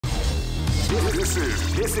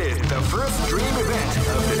This is the first dream event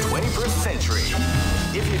of the 21st century.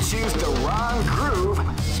 If you choose the wrong groove,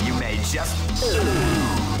 you may just...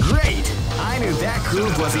 Great! I knew that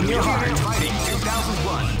groove was in your heart. Fighting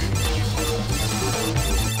 2001.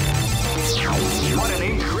 What an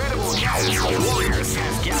incredible cast of warriors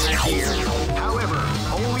has gathered here. However,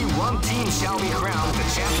 only one team shall be crowned the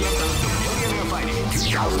champion of the Millionaire Fighting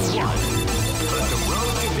 2001. But the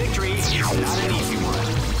road to victory is not an easy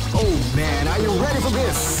one. Oh man, are you ready for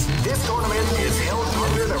this? This tournament is held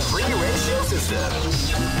under the free ratio system.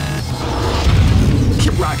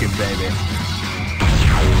 Keep rocking, baby.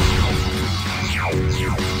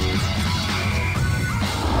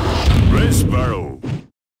 Race battle.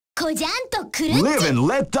 Live and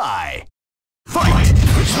let die. Fight!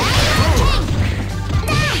 They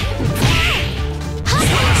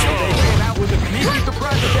came out with a sneaky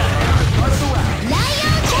surprise attack at the start of the round.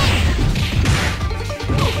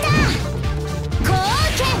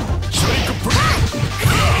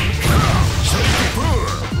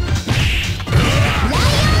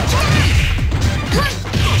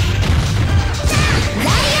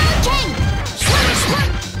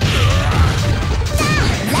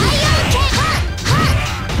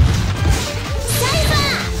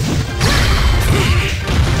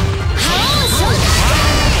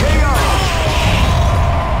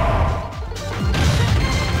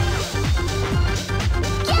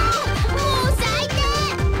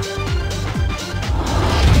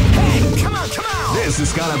 This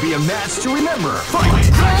is gonna be a match to remember. Fight!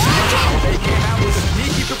 They came out with a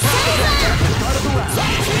sneaky surprise attack at the start of the round.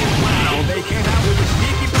 Wow, they came out with a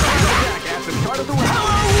sneaky surprise attack at the start of the round.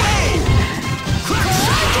 Power wave!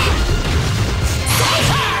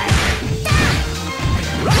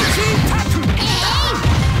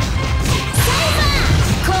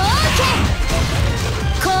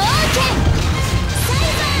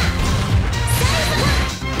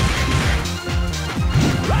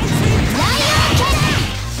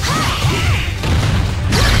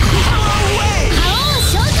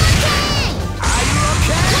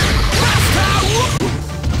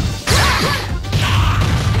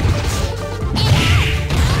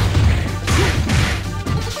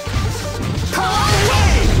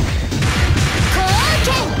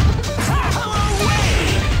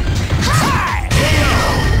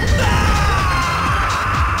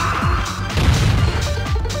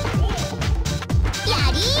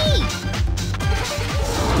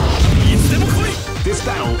 This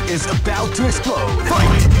battle is about to explode.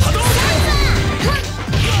 Fight!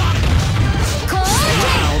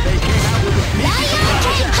 Wow, they came out with a sneaky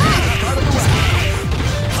surprise attack at the start of the round.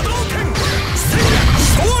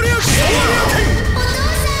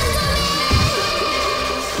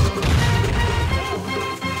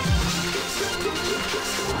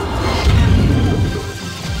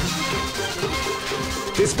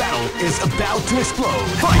 This battle is about to explode.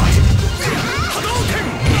 Fight!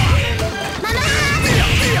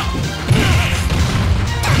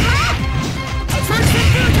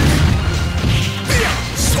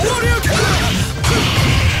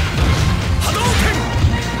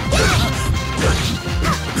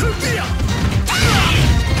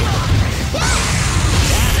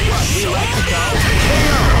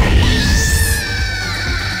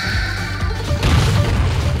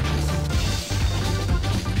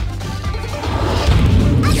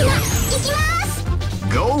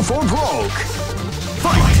 Go for broke!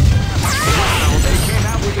 Fight! Wow, they came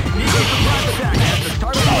out with a sneaky surprise attack at the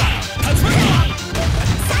start of the round.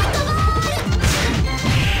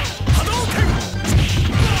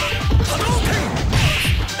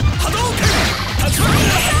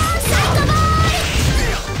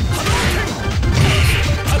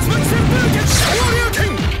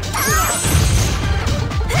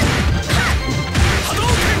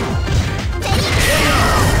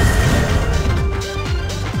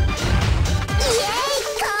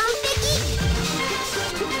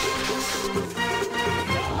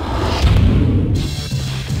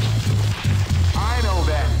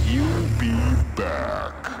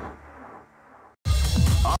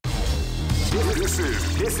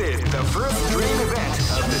 This is the first dream event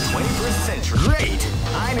of the 21st century. Great!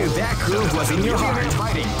 I knew that groove was in your heart.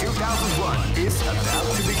 Fighting 2001 is about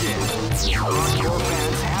to begin. Hardcore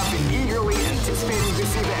fans have been eagerly anticipating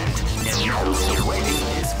this event, and now the waiting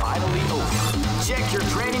is finally over. Check your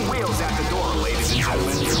training wheels at the door, ladies and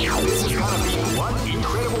gentlemen. This is gonna be one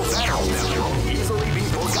incredible battle that won't easily be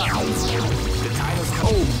forgotten. The time has come.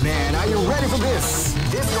 Oh man, are you ready for this?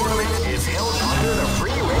 This tournament is held under the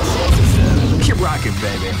free ratio system. Keep rocking,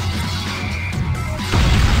 baby.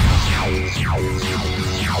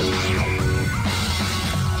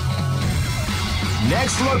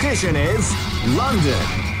 Next location is London.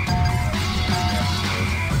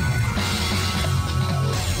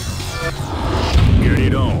 Get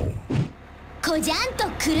it on.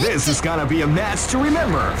 This is gonna be a match to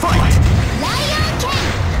remember. Fight!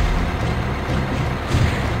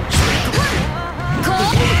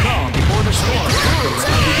 Before the calm, before the storm.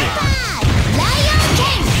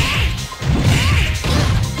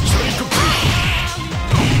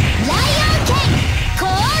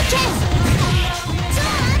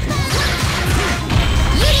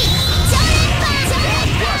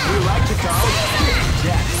 We like to call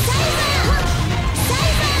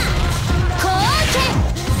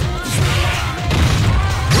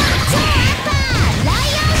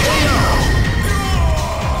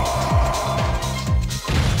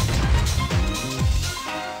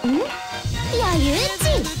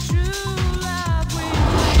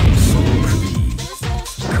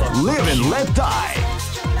live and let die.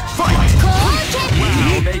 Fight!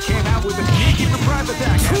 Wow, they came out with a sneaky surprise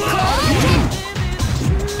attack.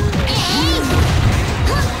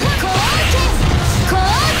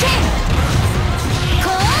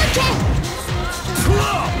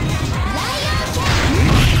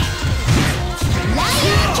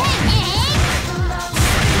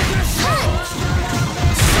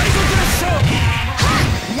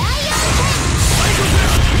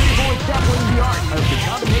 Definitely the art of the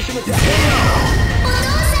combination attack.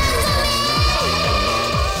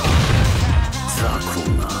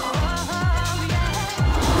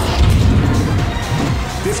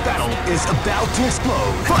 This battle is about to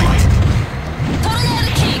explode. Fight!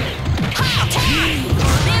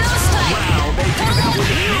 Wow, they came out with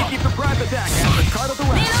a sneaky surprise attack at the start of the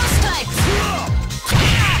round.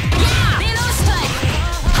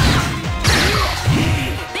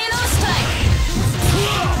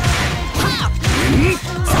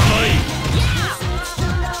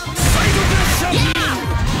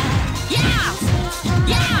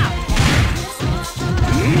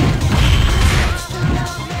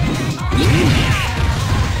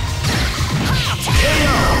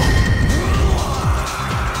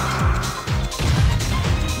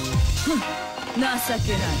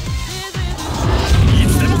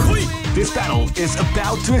 This battle is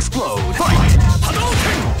about to explode. Fight! Wow,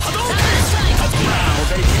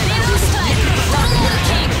 they came out with a sneaky surprise attack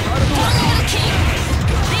at the start of the round.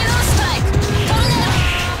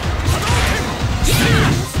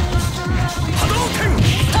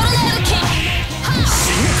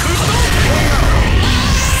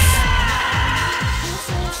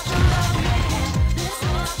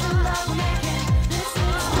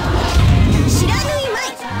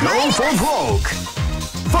 Go for broke!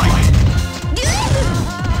 Fight!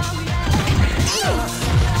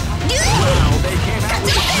 Wow, they came out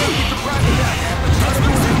with a sneaky surprise attack at the start of the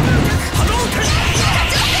round.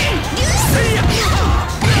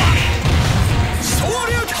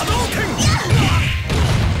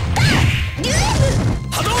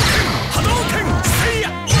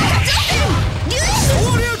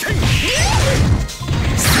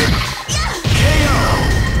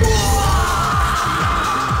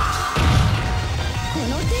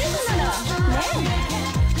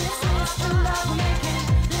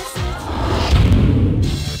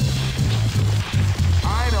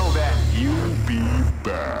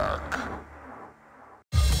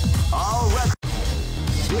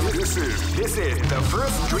 This is the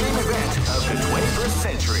first dream event of the 21st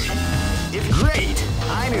century. If great,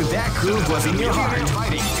 I knew that groove was in your heart.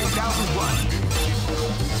 Fighting 2001.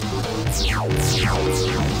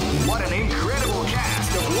 What an incredible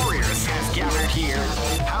cast of warriors has gathered here.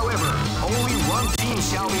 However, only one team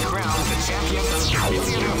shall be crowned the champion of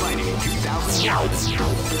Millionaire Fighting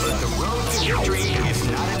 2001. But the road to victory is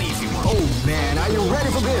not an easy one. Oh man, are you ready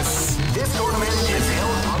for this? This tournament is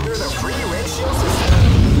held under the free ratio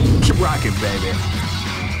system. Keep rocking, baby.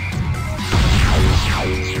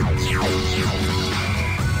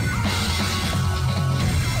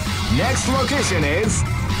 Next location is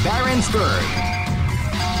Barentsburg.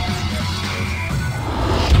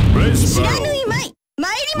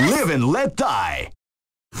 Live and let die.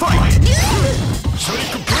 Fight!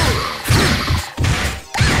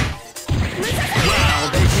 Wow,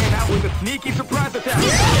 they came out with a sneaky surprise attack.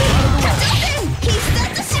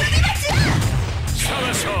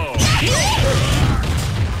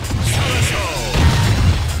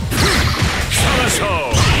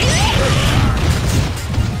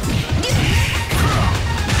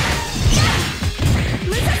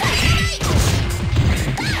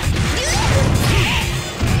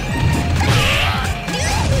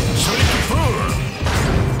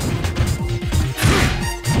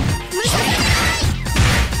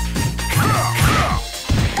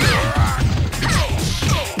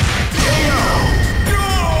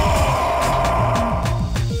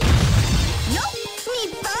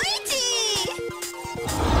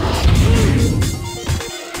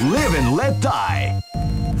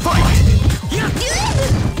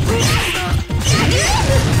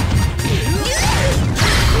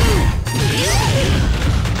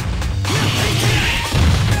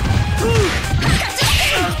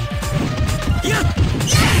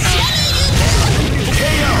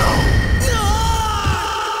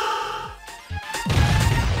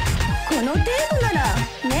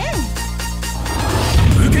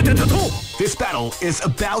 battle is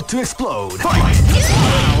about to explode. Fight!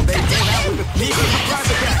 Wow, they came out with a sneaky surprise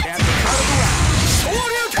attack at the start of the round.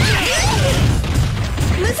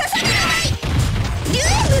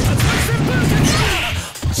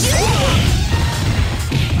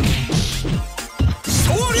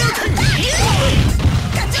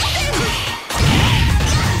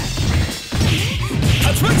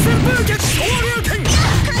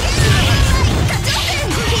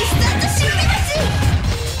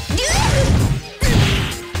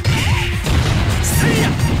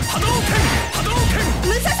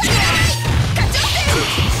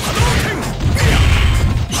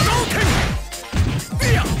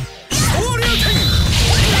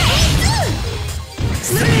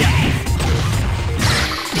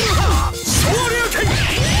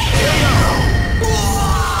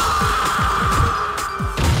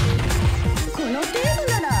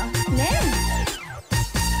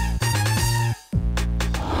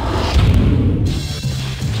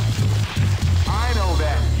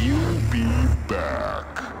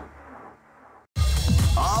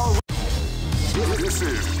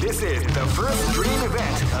 This is the first dream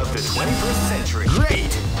event of the 21st century.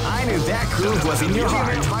 Great! I knew that groove was in your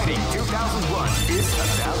heart. Fighting 2001 is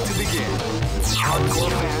about to begin. Hardcore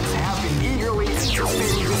fans have been eagerly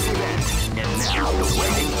anticipating this event, and now the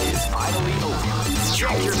waiting is finally over.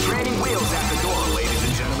 Check your training wheels at the door, ladies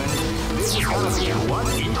and gentlemen. This is gonna be one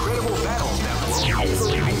incredible battle that will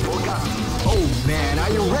easily be forgotten. Oh man,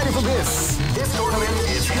 are you ready for this? This tournament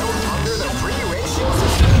is held under the free ratio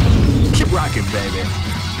system. Keep rocking, baby.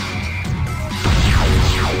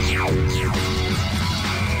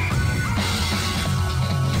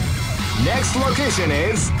 Next location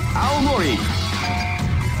is Aomori.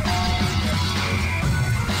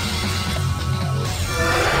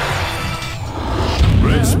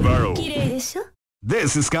 Race battle.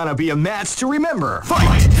 This is gonna be a match to remember. Fight!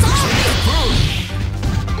 Wow,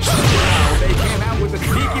 they came out with a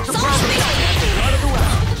sneaky surprise attack at the start of the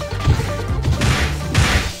round.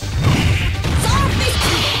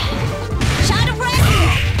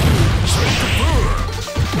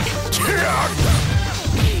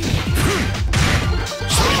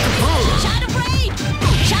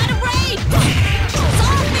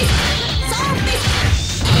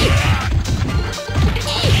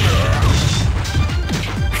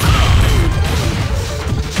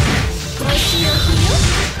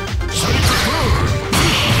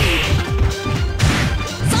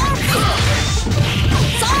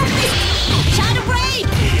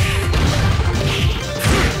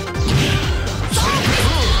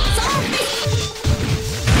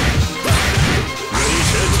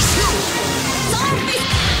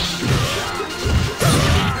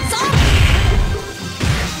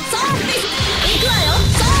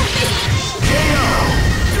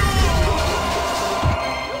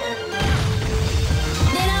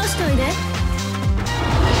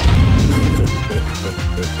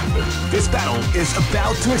 This battle is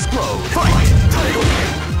about to explode. Fight!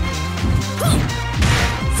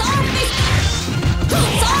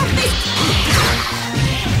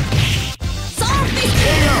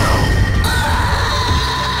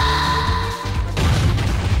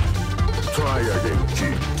 Try again, G.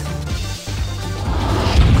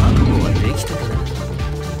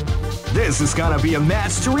 This is gonna be a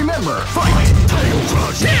match to remember. Fight! Title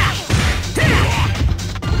Crush!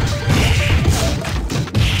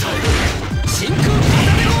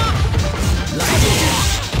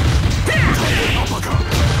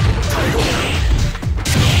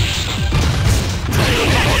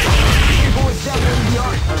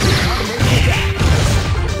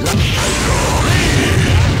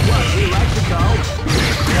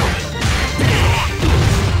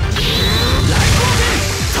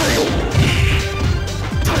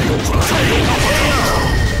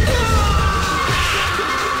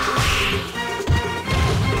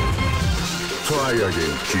 Try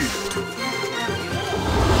again, kid.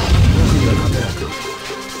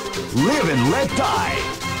 Live and let die.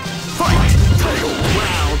 Fight!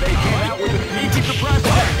 Wow, they came out with a sneaky surprise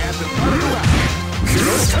attack at the start of the round.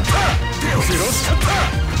 Kuroshikata! Kuroshikata!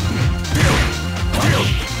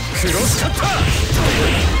 Kuroshikata!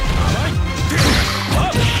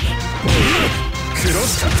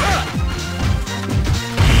 Kuroshikata!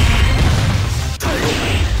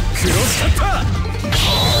 Kuroshikata!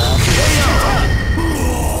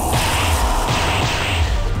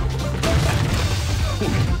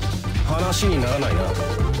 話にならないな。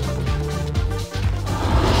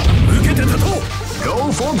受けて立とう。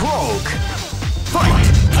Go for broke. Fight.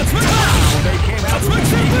 竜巻だ。竜巻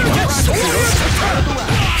旋風脚。クロスカッター。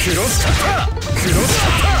クロスカッター。クロスカッ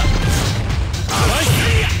ター。甘い。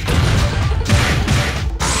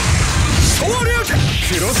勝利。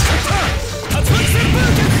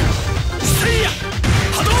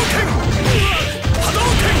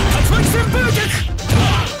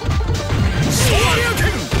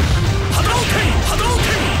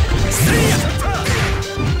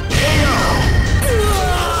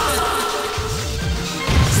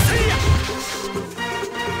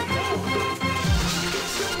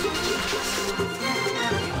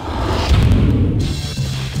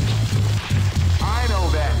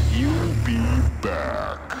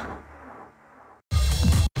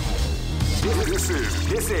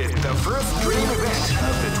This is the first dream event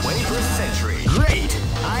of the 21st century. Great!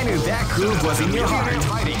 I knew that groove was in your heart.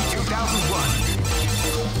 Fighting 2001.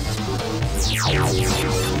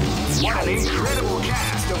 What an incredible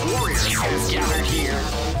cast of warriors has gathered here.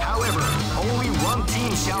 However, only one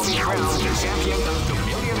team shall be crowned the champion of the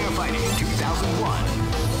Millionaire Fighting 2001.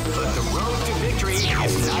 But the road to victory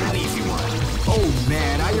is not an easy one. Oh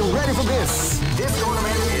man, are you ready for this? This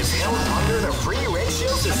tournament is held under the free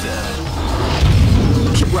ratio system.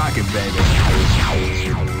 Keep rocking, baby.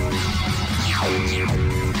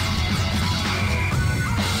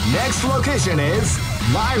 Next location is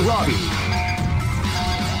Nairobi.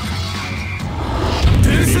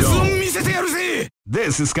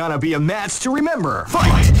 This is gonna be a match to remember.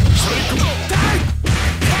 Fight!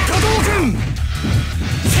 Hadouken!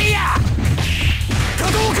 Seiya!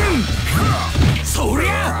 Hadouken!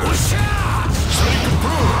 Soria! Osha!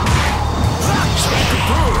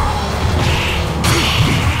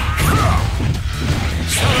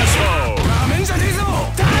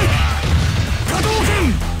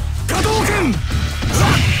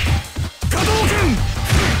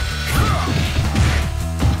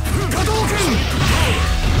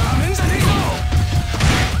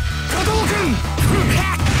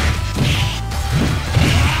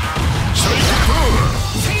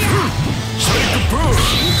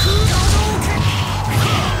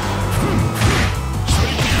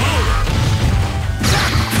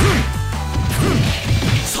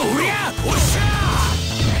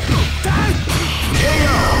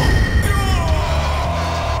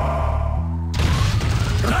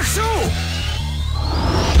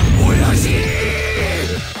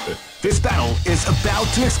 This battle is about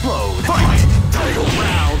to explode. Fight!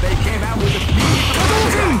 Wow, they came out with a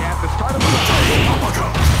Hadouken at the start of the battle.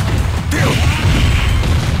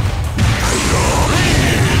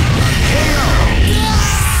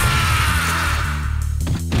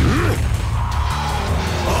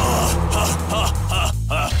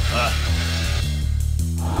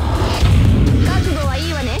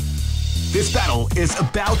 This battle is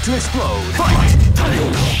about to explode. Fight!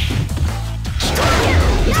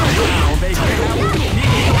 Wow, they came out with a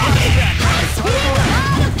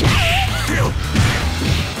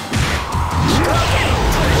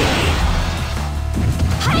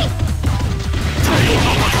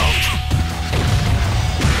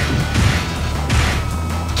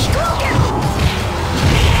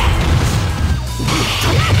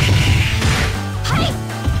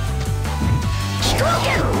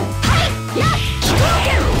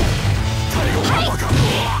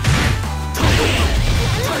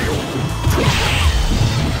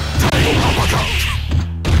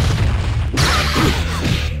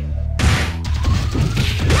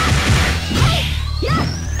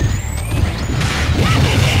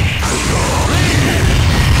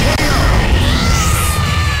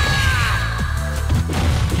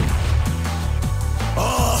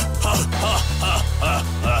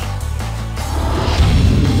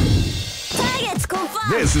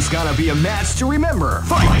This is gonna be a match to remember.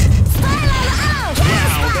 Fight! Wow,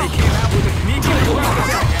 they came out with a sneaky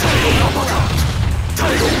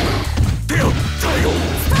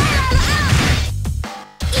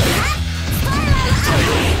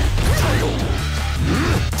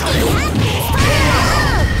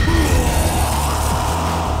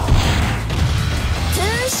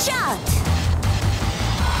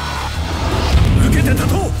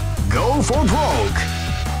Go for broke.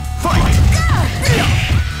 Fight!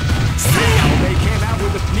 They came out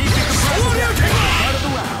with a sneaky surprise at the start of the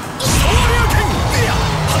round.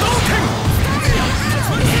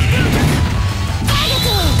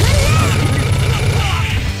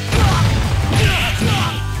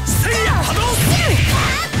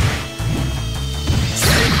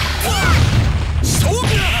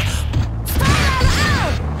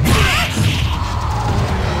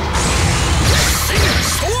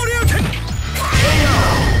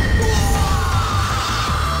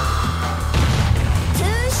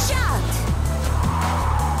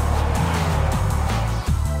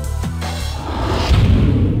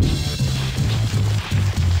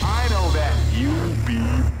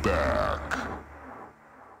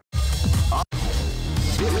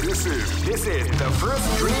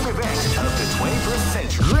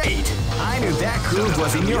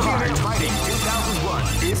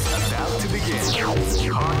 about to begin.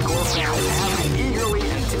 Hardcore fans have been eagerly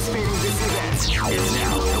anticipating this event, and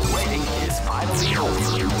now the waiting is finally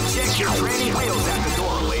over. Check your training wheels at the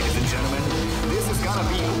door, ladies and gentlemen. This is gonna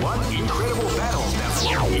be one incredible battle that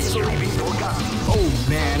won't easily be forgotten. Oh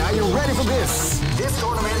man, are you ready for this? This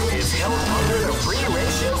tournament is held under the free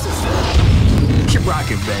ratio system. Keep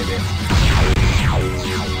rocking, baby.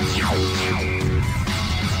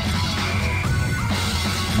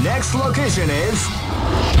 Next location is...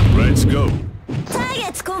 Let's go.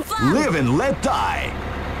 Targets confirmed. Live and let die.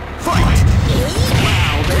 Fight!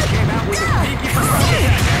 Wow, they came out with a sneaky surprise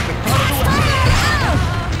at the front of the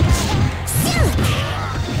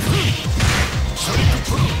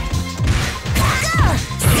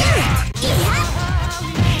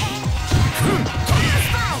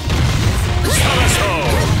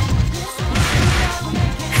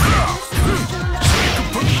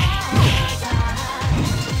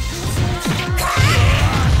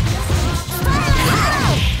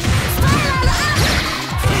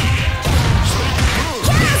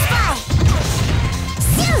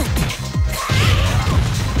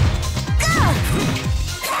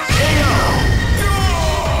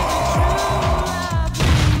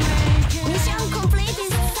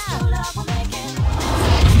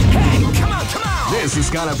This is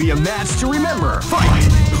gonna be a match to remember. Fight!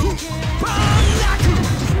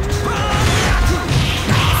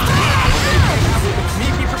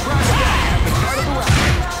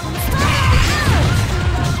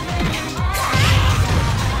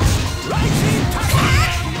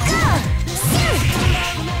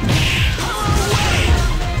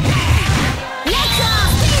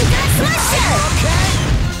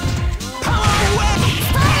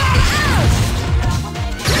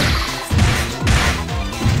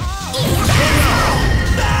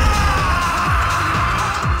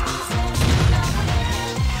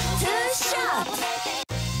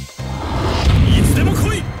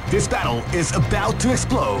 This battle is about to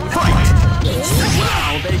explode. Fight!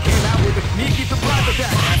 Wow, they came out with a sneaky surprise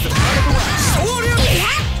attack at the front of the round.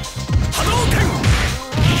 Hadouken!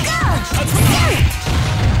 Hadouken!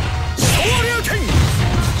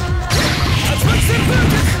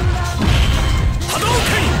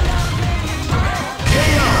 Hadouken!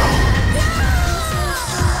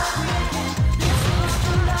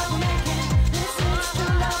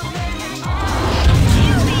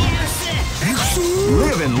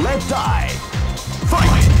 Live and let die. Fight!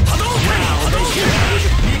 Wow, they came out with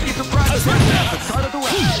a sneaky surprise attack at the start of the round.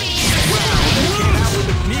 Wow, they came out with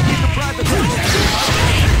a sneaky surprise attack at the start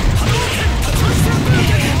of the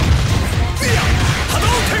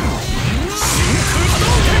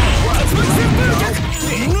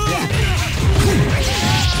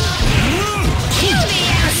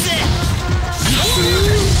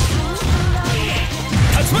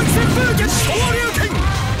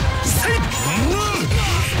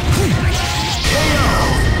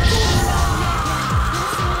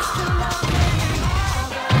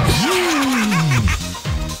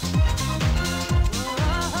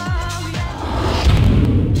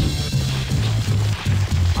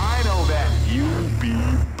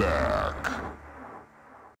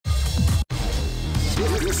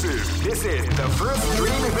This is the first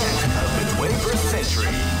dream event of the 21st century.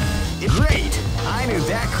 Great! I knew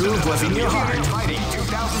that groove was in your heart. Fighting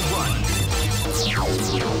 2001.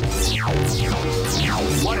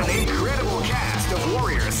 What an incredible cast of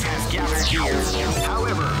warriors has gathered here.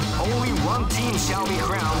 However, only one team shall be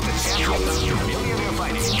crowned the champion of the Millionaire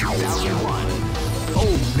Fighting 2001.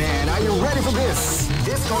 Oh man, are you ready for this?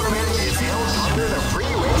 This tournament is held under the free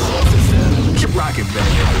ratio system. Keep rocking,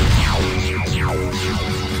 baby.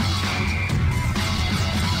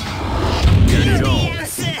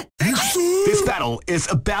 This battle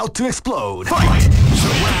is about to explode. Fight!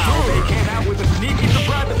 Wow, they came out with a sneaky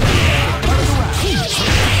surprise attack.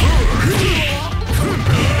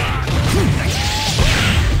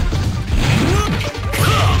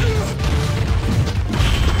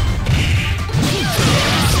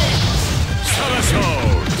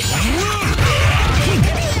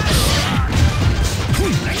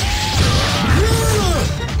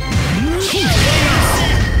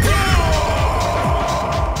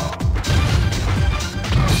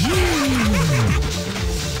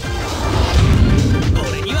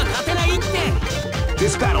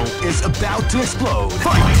 This battle is about to explode.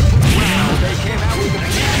 Fight! Wow, they came out with a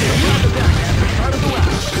sneaky surprise attack at the start of the round.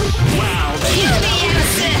 Wow, they came out with a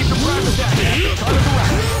sneaky surprise attack at the start of the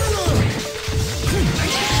round.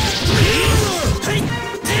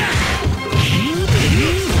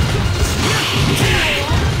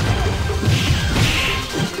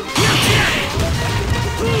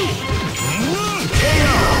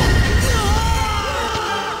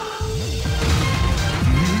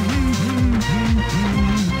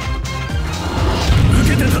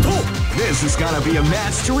 be a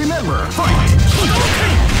match to remember. Fight!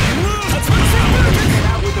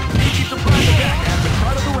 Out with the keep the pride back at the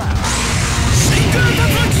start of the round.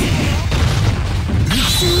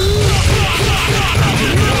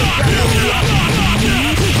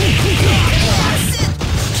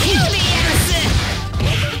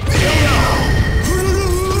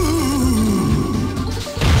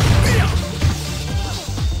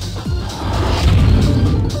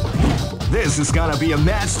 This is gonna be a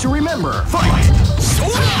match to remember. Fight!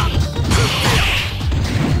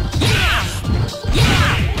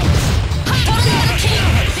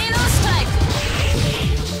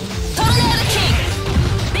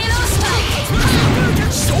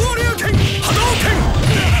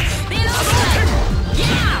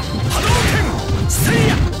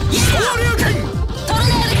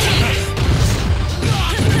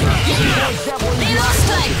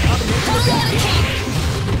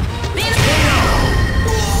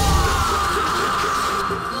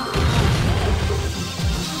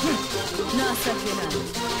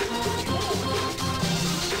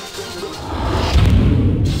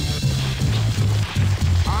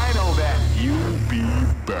 I know that you'll be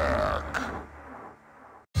back.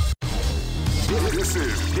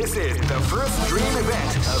 This is the first dream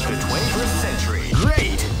event of the 21st century.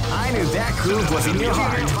 Great! I knew that groove was in your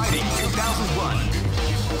heart. Fighting 2001.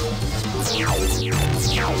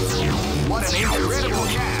 What an incredible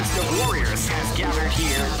cast of warriors has gathered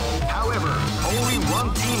here. However, only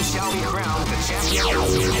one team shall be crowned the champion of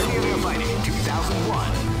Millionaire Fighting 2001.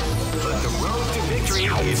 But the road to victory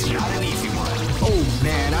is not an easy one. Oh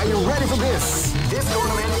man, are you ready for this? This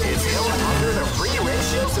tournament is held under the free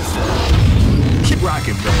ratio system. Keep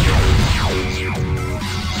rocking, baby.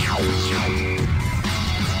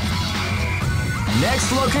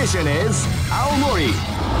 Next location is Aomori.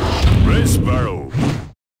 Race battle.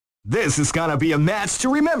 This is gonna be a match to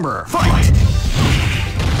remember. Fight!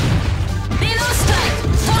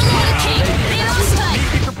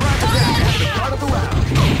 Part of the round.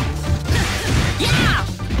 Yeah!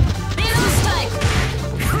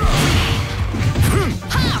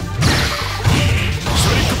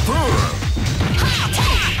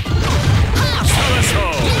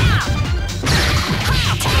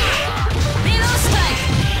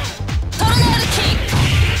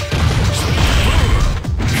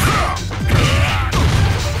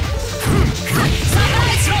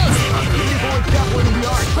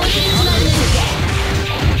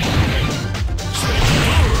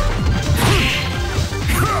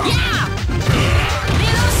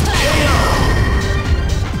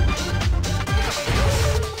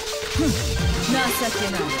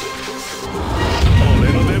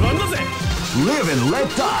 Live and let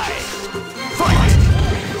die. Fight!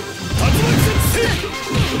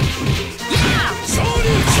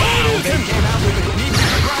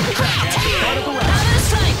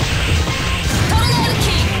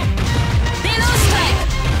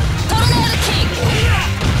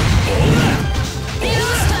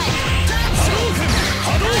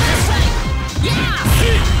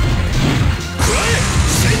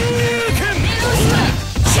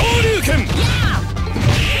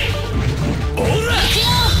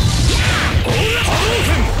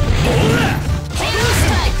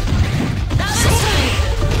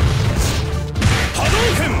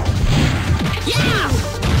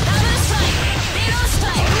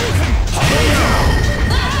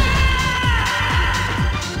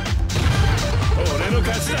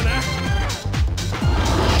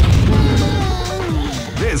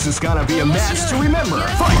 This is gonna be a match to remember.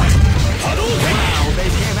 Fight! Wow, they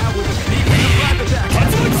came out with a sneak attack.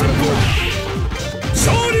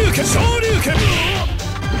 Shoryuken! Shoryuken!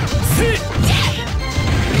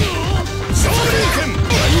 Shoryuken!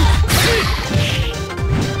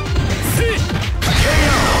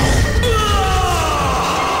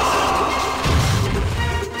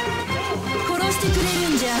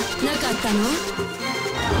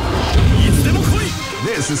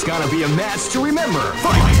 This is gonna be a match to remember.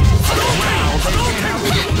 Fight! Wow, they came out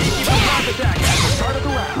with a sneak attack at the start of the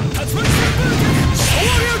round.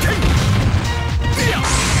 Shoryuken!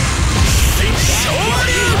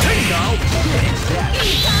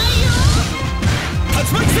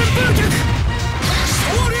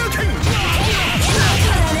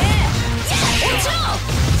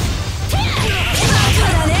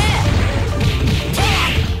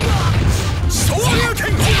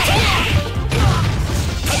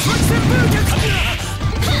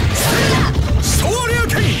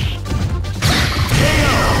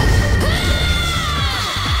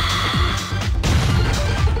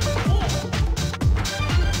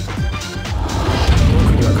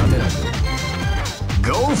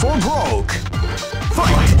 Go for broke.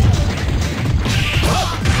 Fight!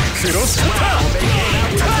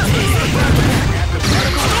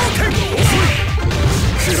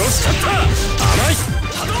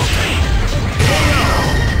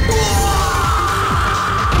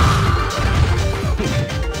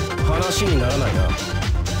 話にならないな。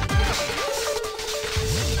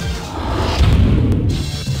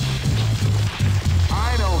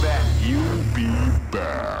I know that you'll be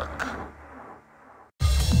back.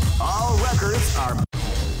 All records are.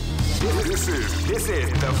 This is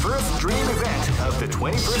the first dream event of the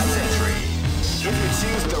 21st century. If you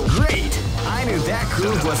choose the great, I knew that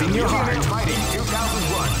groove was in your heart. Fighting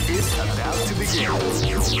 2001 is about to begin.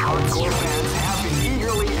 Hardcore fans have been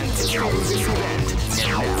eagerly anticipating this event, and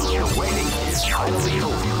now the waiting is finally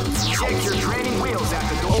over. Check your training wheels at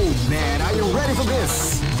the door. Oh man, are you ready for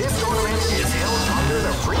this? This tournament is held under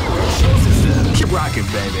the free ratio system. Keep rocking,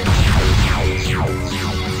 baby.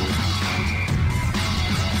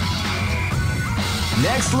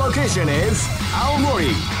 Next location is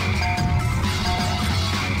Aomori.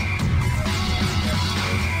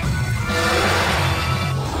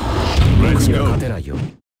 Let's go.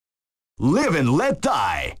 Live and let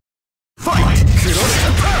die. Fight! They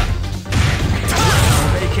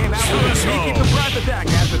came out with a sneaky surprise attack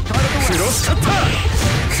at the start of the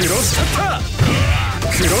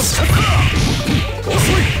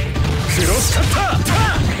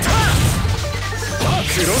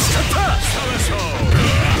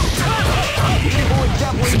beautiful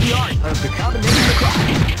example in the art of the combination attack.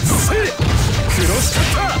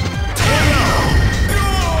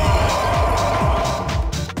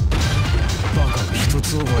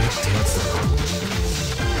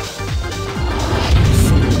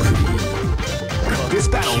 This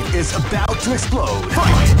battle is about to explode.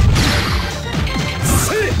 Fight!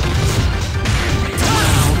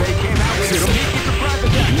 Wow, they came out with a sneaky surprise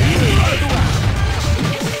attack.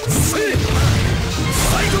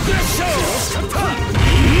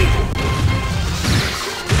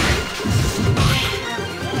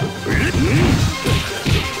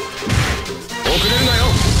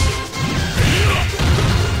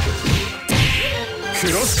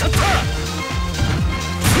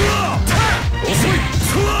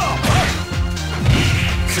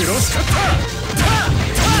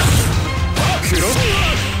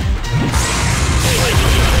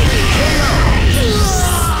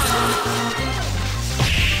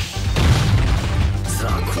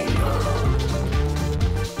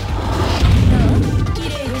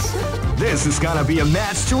 This is gonna be a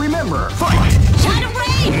match to remember. Fight! Shadow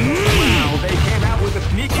Blade! Wow, they came out with a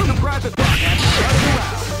sneaky surprise attack at the start of the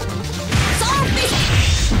round. Zombie!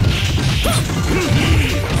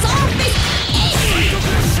 Zombie!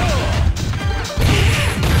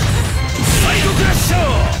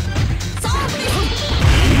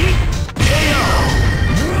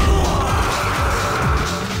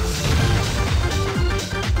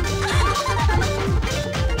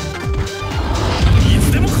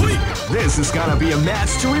 This is gonna be a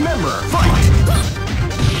match to remember. Fight!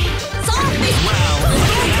 Zombie! Wow, they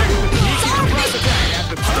came out with a sneaky surprise attack at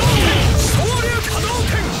the start of the round.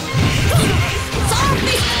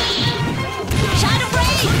 Zombie! Shadow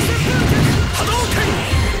Blade!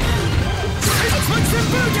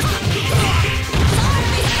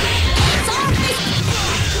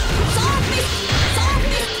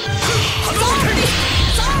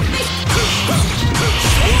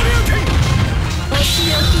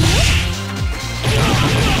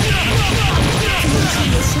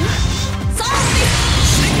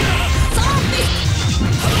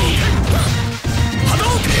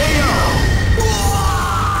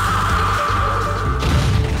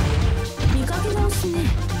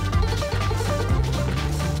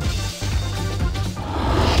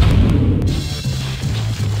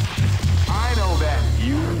 I know that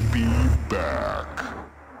you'll be back.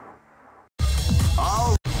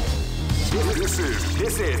 All this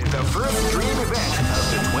is the first dream event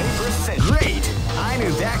of the 21st century. Great! I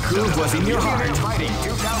knew that groove was in your heart. Fighting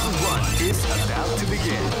 2001 is about to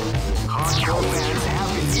begin. Hardcore fans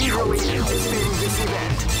have been eagerly anticipating this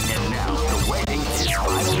event, and now the waiting is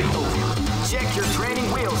finally over. Check your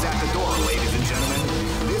training wheels at the door, ladies and gentlemen.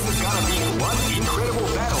 This is gonna be one incredible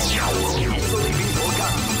battle that will easily be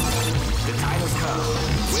forgotten. The time has come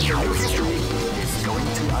when the new history is going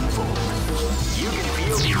to unfold. You can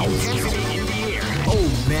feel the intensity in the air. Oh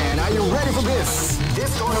man, are you ready for this?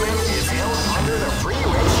 This tournament is held under the free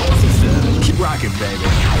ratio system. Keep rocking, baby.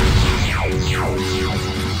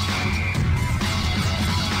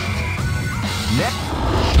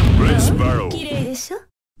 Let's battle. 綺麗でしょ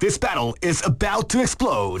This battle is about to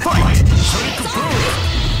explode. Fight! Zombie!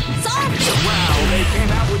 Wow, they came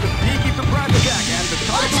out with a sneaky surprise attack at the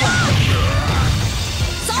start of the round.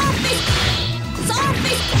 Zombie!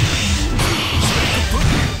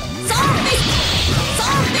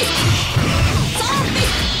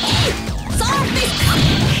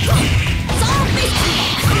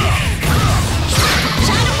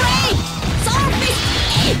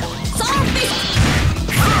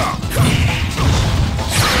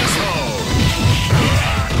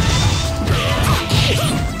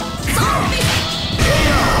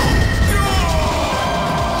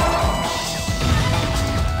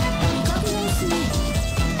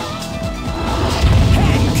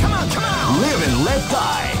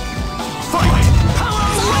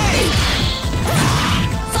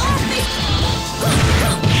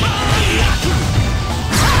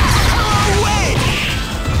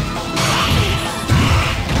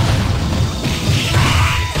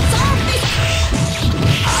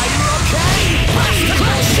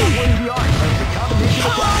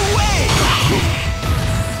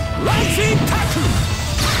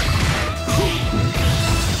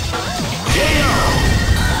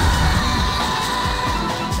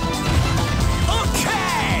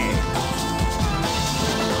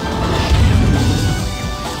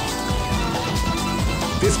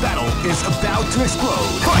 This battle is about to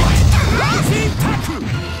explode. Fight! Rising Taku!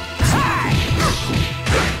 Hi!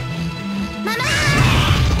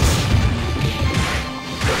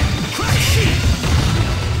 Crash!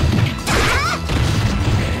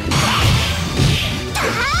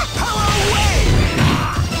 Power wave!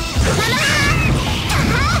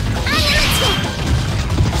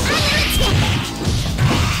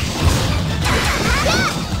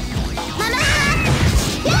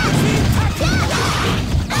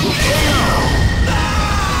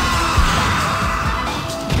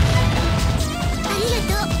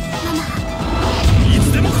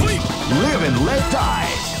 Live and let die.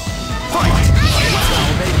 Fight!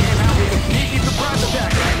 Well, they came out with a sneaky surprise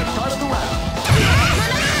attack at the start of the round.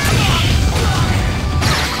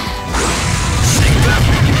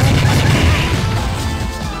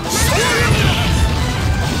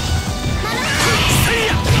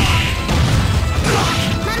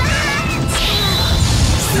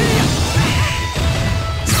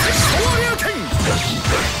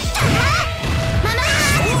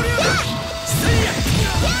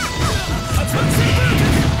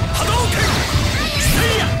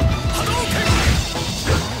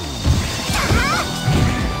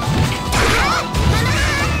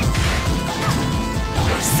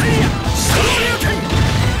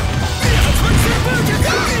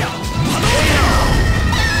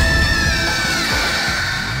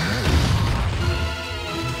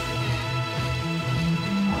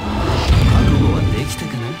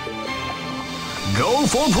 Go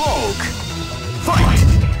for broke! Fight!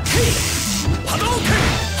 Hadouken!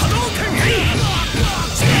 Hadouken!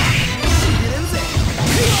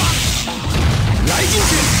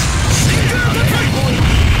 Raijin! Single attack!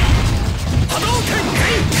 Hadouken!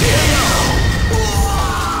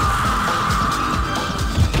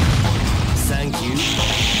 Thank you.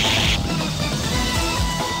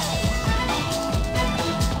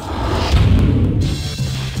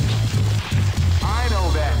 I know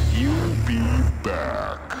that you'll be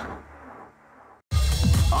back.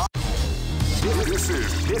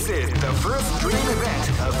 This is the first dream event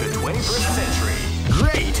of the 21st century.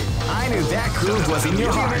 Great! I knew that groove was in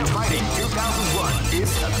your heart. Fighting 2001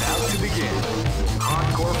 is about to begin.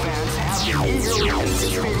 Hardcore fans have been eagerly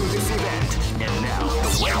anticipating this event, and now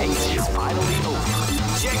the waiting is finally over.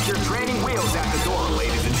 Check your training wheels at the door,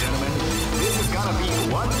 ladies and gentlemen. This is gonna be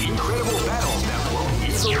one incredible battle that won't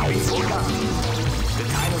easily be forgotten. The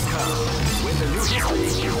time has come when the new history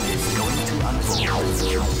is going to unfold.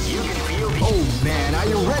 You can feel the... Oh man, are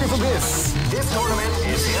you ready for this? This tournament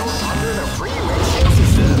is held under the free ratio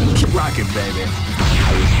system. Keep rocking, baby.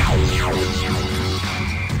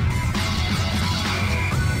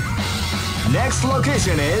 Next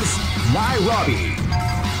location is Nairobi.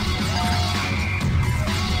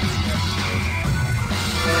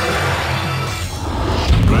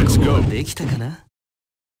 Let's go.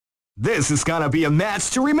 This is gonna be a match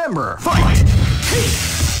to remember. Fight!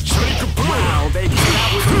 Wow, they came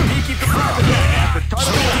out with a sneaky surprise at the start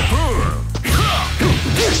of the round.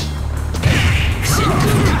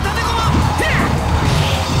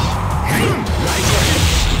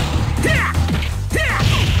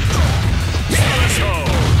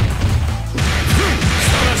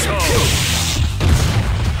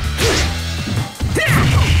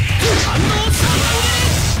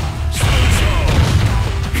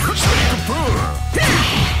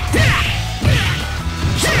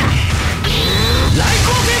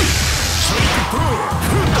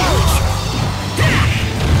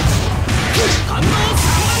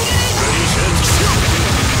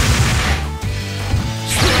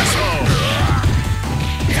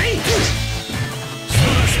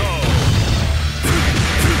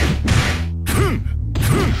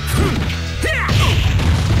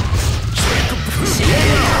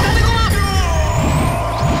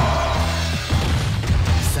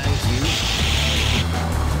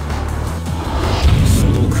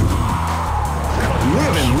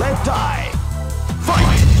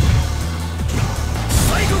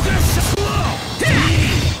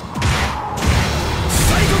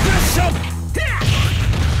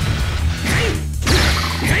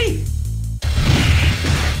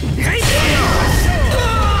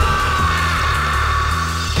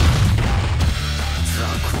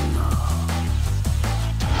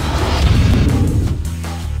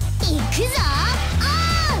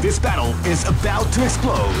 is about to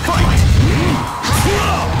explode. Fight!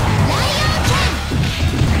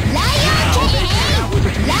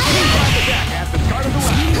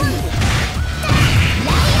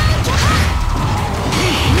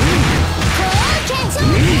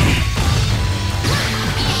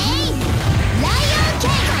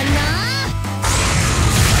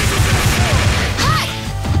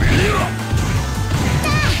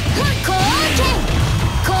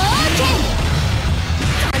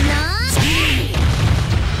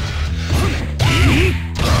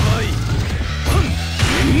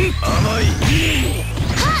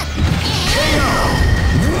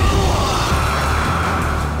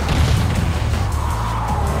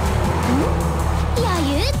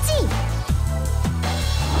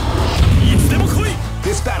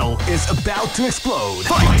 This battle is about to explode.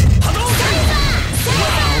 Fight! Wow,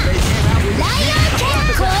 they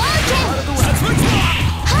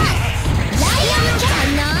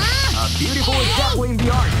came out with a beautiful example in the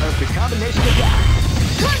art of the combination attack.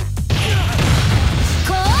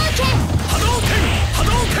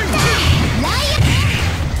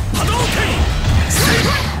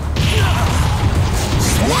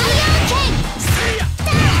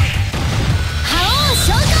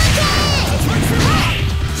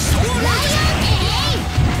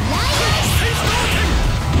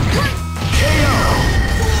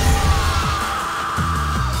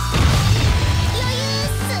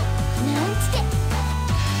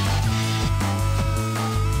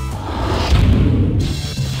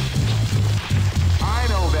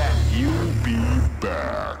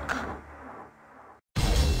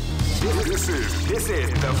 This is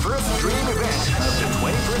the first dream event of the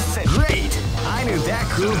 21st century. Great! I knew that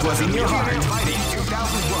groove was in your heart. Fighting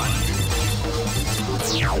 2001.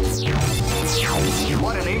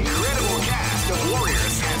 What an incredible cast of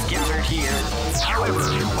warriors has gathered here. However,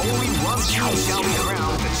 only one team shall be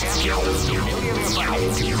crowned the champion of Millionaire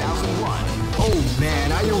Fighting 2001. Oh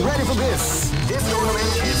man, are you ready for this? This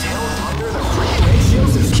tournament is held under the free ratio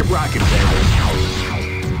system. Keep rocking, baby.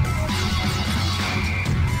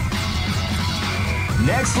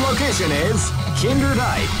 Next location is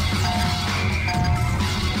Kinderdai.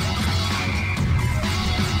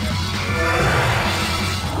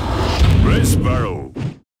 Race battle.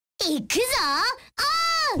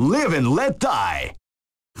 Live and let die.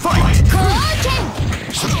 Fight! They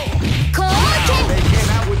came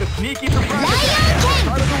out with a sneaky surprise attack at the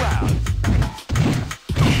start of the round.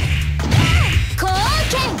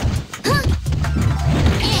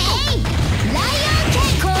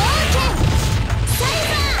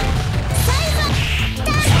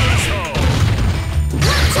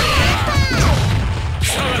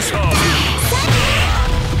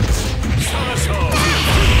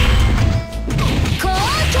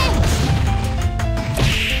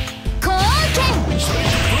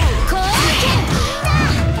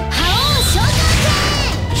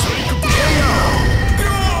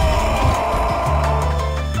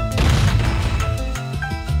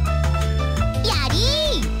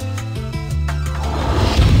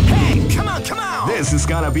 This is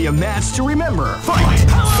gonna be a match to remember. Fight!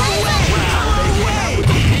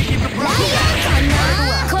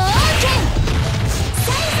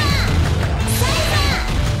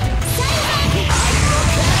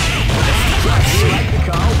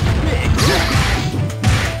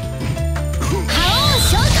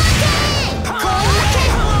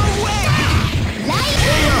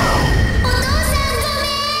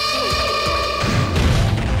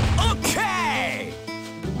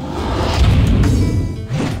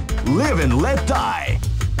 Live and let die.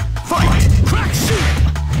 Fight! Crack shoot!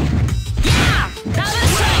 Yeah! Double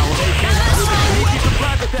strike! Double strike!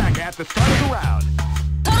 Surprise attack at the start of the round.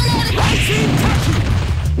 Tornado kick!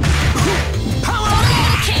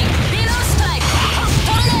 Tornado kick! Below strike!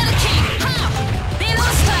 Tornado kick!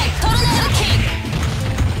 Below strike! Tornado kick!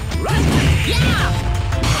 Right! Yeah!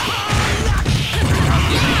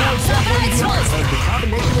 Yeah! Surprise rolls! The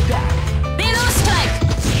combination attack. Below strike!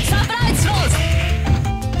 Surprise rolls!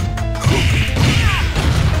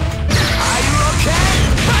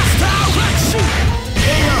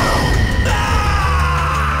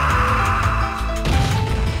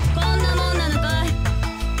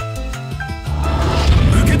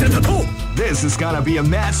 This is gonna be a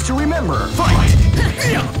match to remember. Fight!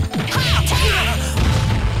 Below strike!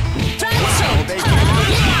 Surprise rolls!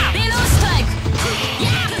 Below strike! Surprise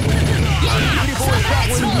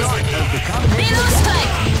rolls!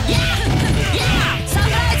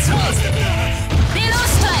 Below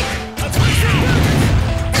strike!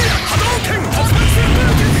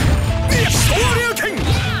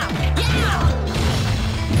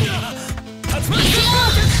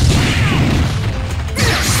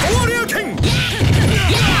 King!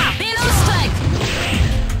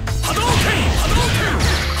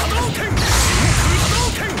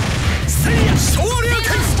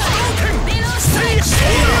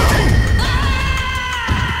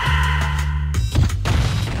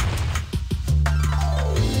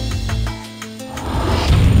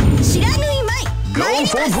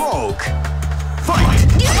 for broke. Fight!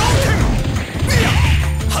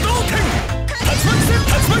 Hadouken!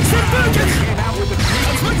 Tatsumaki senpouken! Came out with the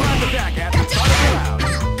attack at the start of the round.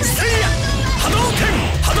 Seiya! Hadouken!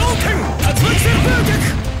 Tatsumaki senpouken!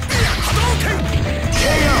 Hadouken!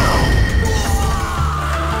 KO!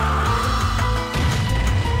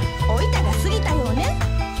 老いたが過ぎたようね。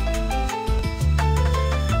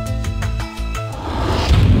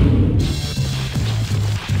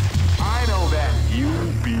I know that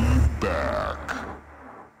you'll be back.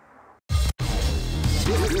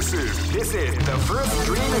 This is the first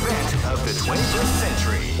dream event of the 21st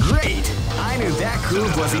century. Great! I knew that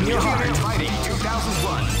groove was in your heart. Fighting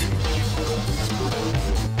 2001.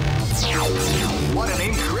 What an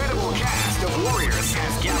incredible cast of warriors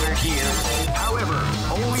has gathered here. However,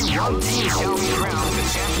 only one team shall be crowned the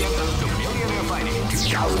champion of the Millionaire Fighting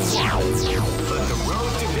 2001. But the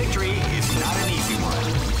road to victory is not an easy one.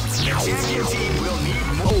 The champion team will need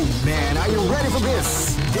more. Oh man, are you ready for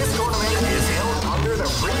this? This tournament is held under the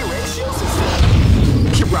free ratio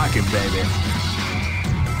system. Keep rocking, baby.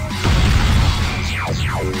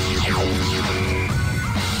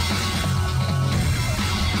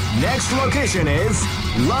 Next location is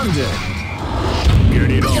London.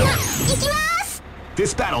 Get it on.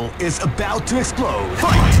 This battle is about to explode.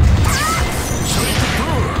 Fight!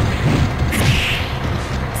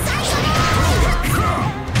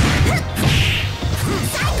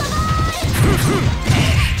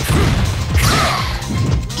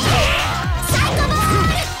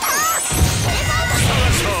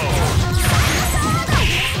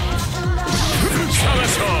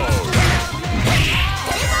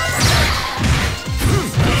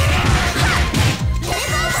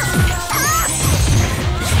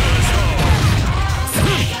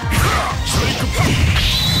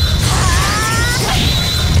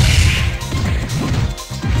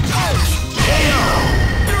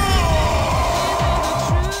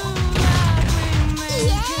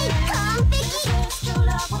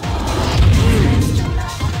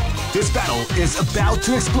 This battle is about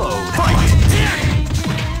to explode. Fight!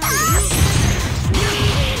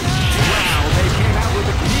 Wow, they came out with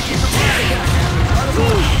a sneaky surprise attack at the start of the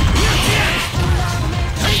round.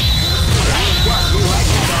 What we like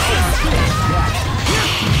to know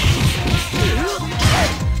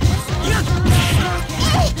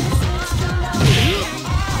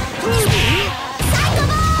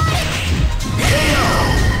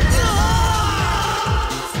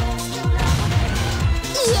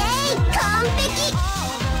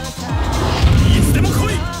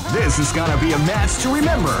This is gonna be a match to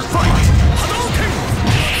remember. Fight! Hadouken!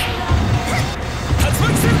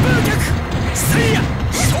 Tatsumaki senpouken! Seiya!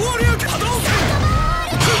 Shoryuken! Hadouken!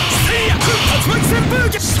 Seiya! Tatsumaki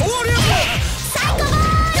senpouken! Shoryuken!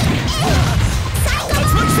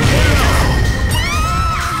 Tatsumaki senpouken!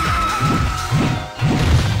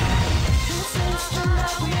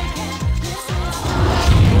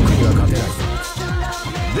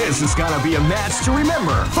 This is gonna be a match to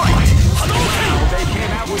remember. Fight! Hadouken! Wow, they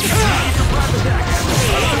came out with a sneaky surprise attack at the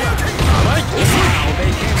start of the round. Wow,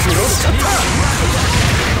 they came out with a sneaky surprise attack at the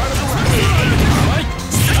start of the round.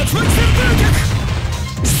 Tatsumaki senpouken!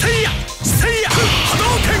 Seiya!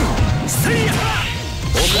 Hadouken! Seiya!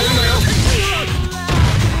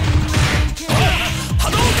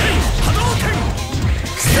 Hadouken!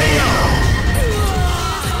 Seiya!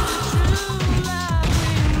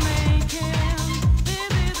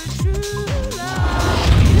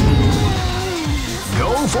 Go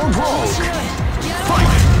for broke.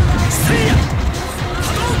 Fight! Seiya!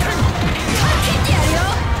 Hadouken!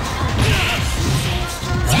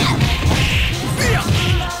 Seiya!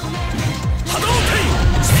 Hadouken!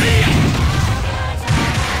 Seiya!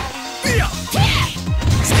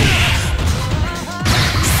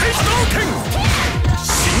 Hadouken!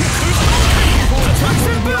 Shinku Hadouken! Tatsumaki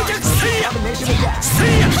senpouken! Seiya!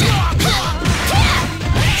 Seiya!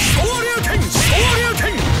 Shoryuken!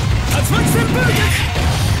 Tatsumaki senpouken!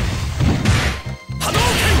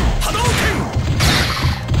 Hadouken!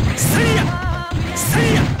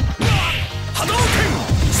 Seiya! Hadouken!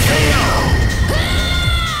 Seiya!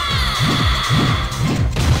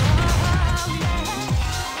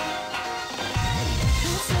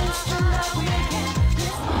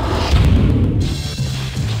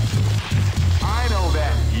 I know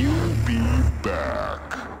that you'll be back.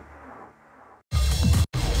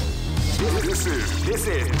 This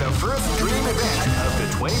is the first dream event of the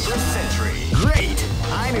 21st century. Great!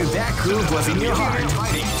 I knew that groove was in your heart.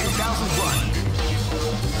 Fighting 2001.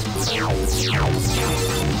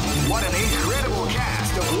 What an incredible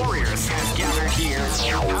cast of warriors has gathered here.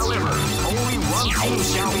 However, only one team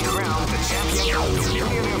shall be crowned the champion of the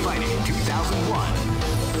Millionaire Fighting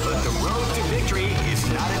 2001. But the road to victory is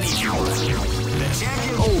not an easy one. The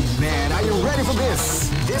champion. Oh man, are you ready for this?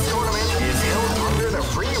 This tournament is held under the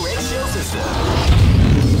free ratio system.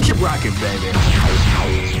 Keep rocking, baby.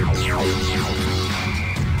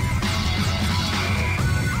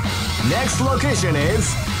 Next location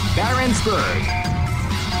is Barentsburg.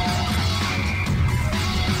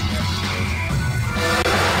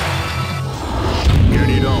 Get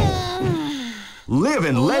it on. Live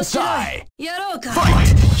and let die. やろうか。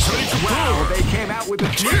 Fight! Wow, they came out with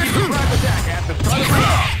a surprise attack at the front of the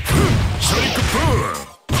round.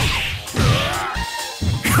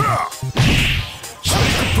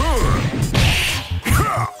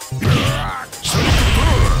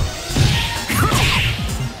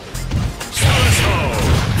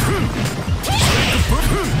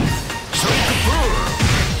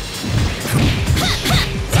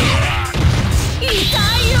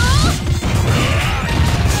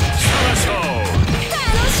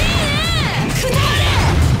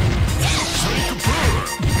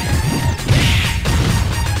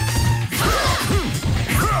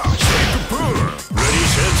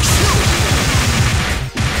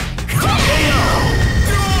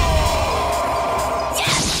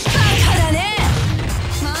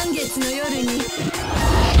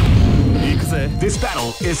 This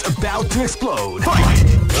battle is about to explode. Fight!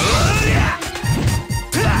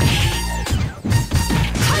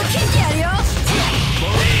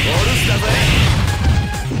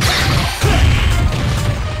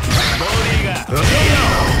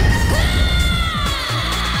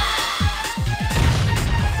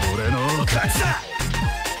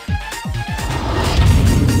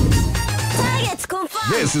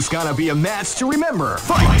 This is gonna be a match to remember.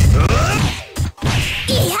 Fight!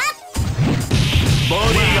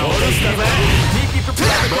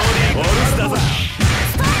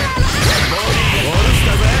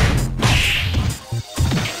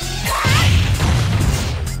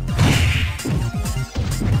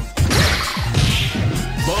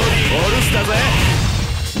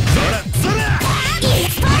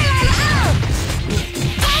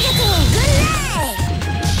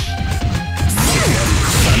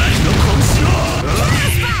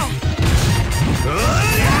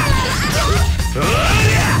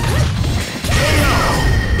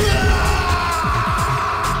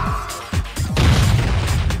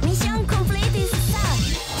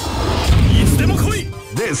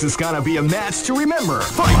 This is gonna be a match to remember.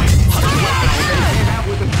 Fight! Wow, they came out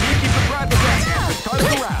with a sneaky surprise attack at the start of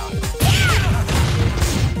the round.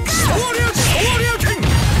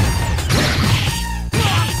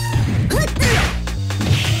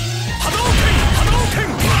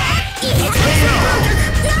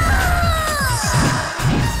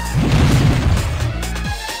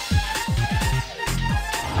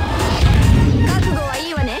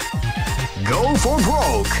 Go for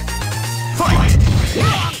broke. Fight!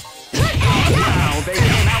 Wow, they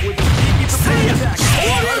came out with a sneaky surprise attack.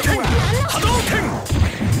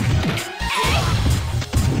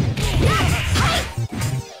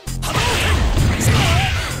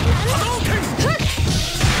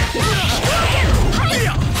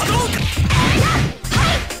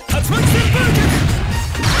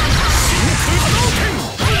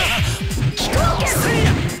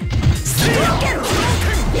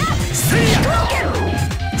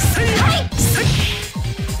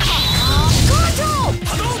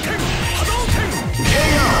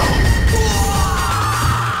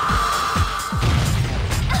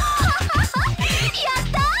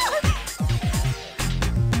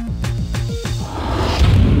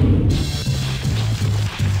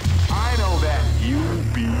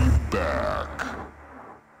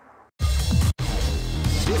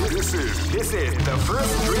 This is the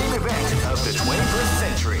first dream event of the 21st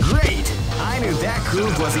century. Great! I knew that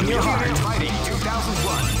groove was in your heart. Fighting 2001.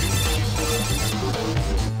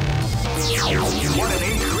 What an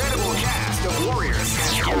incredible cast of warriors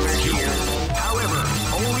has gathered here. However,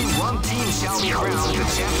 only one team shall be crowned the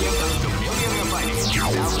champion of the Millionaire Fighting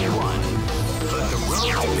 2001. But the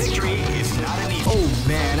road to victory is not an easy. Oh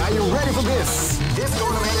man, are you ready for this? This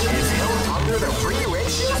tournament is held under the free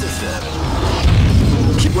ratio system.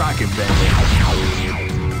 Keep rocking, baby.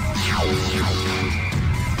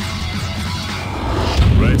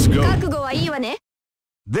 Let's go.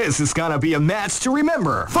 This is gonna be a match to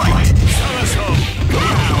remember. Fight!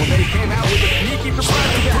 Wow, they came out with a sneaky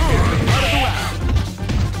surprise attack at the start of the round.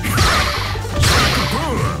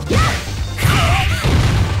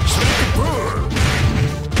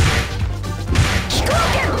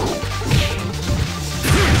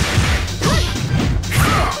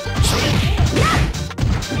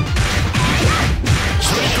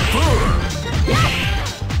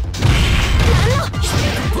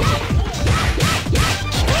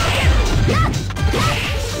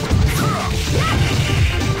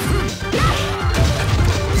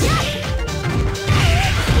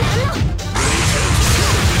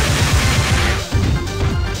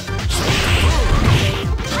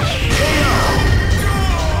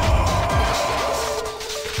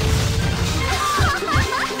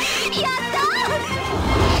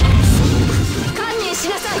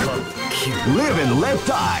 Live and let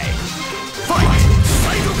die. Fight!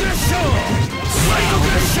 Side crash! Side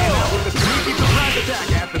crash! With a sneaky surprise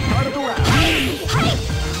attack at the start of the round. Side crash!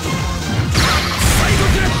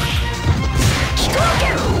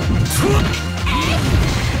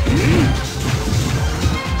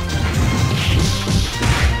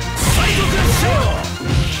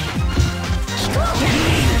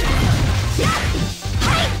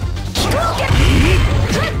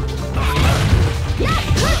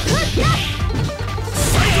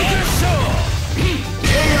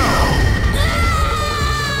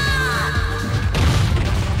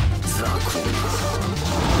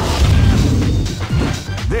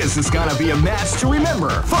 This is gonna be a match to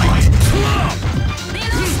remember. Fight!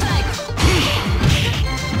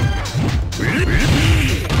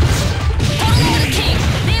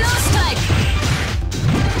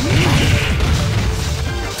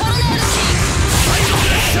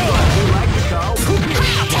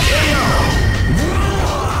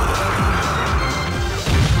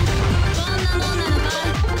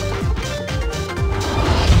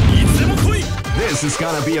 This is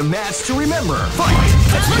gonna be a match to remember. Fight!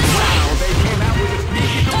 Wow, they came out with a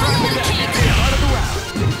sneaky surprise attack at the start of the round.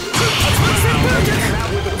 They came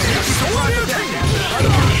out with a sneaky surprise attack at the start of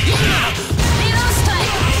the round.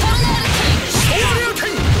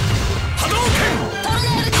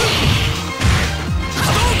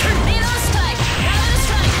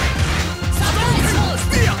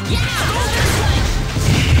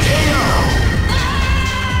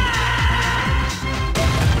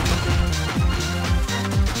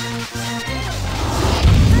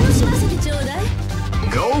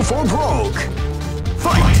 Go for broke.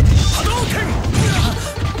 Fight!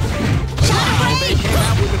 Wow, they came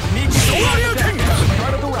out with a sneaky surprise attack at the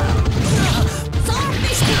start of the round.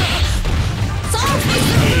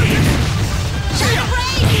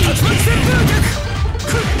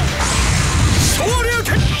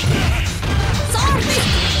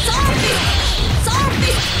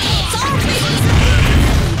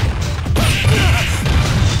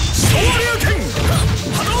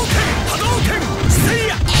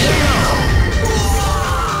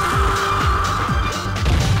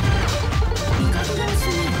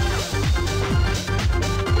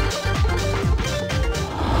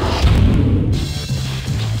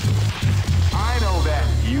 I know that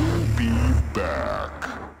you'll be back.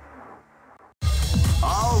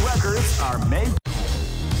 All records are made.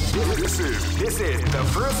 This is the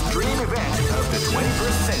first dream event of the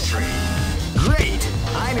 21st century. Great!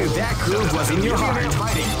 I knew that groove was in your heart.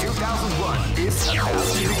 Fighting 2001 is about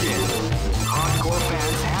to begin. Hardcore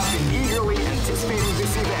fans have been eagerly anticipating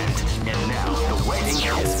this event, and now the waiting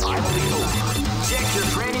is finally over. Check your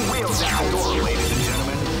training wheels at the door, ladies and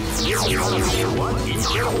gentlemen. This is going to be one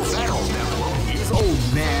incredible battle that won't easily. Oh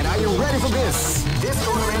man, are you ready for this? This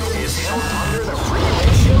tournament is held under the free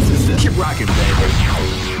ratio system. Keep rocking,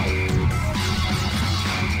 baby.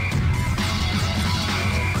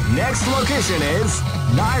 Next location is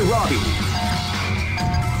Nairobi.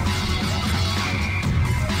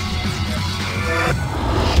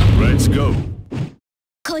 Let's go.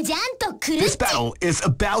 This battle is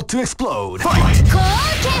about to explode. Fight!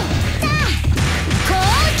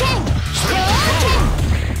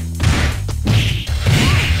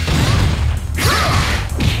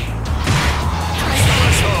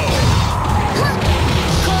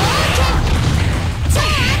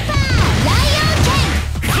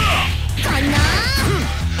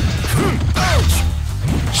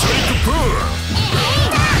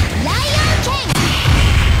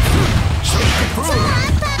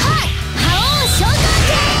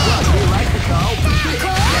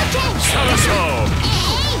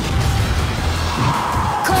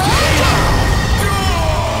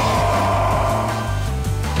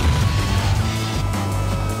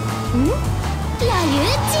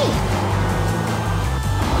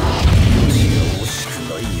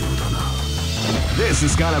 This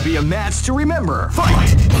is gonna be a match to remember.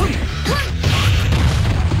 Fight!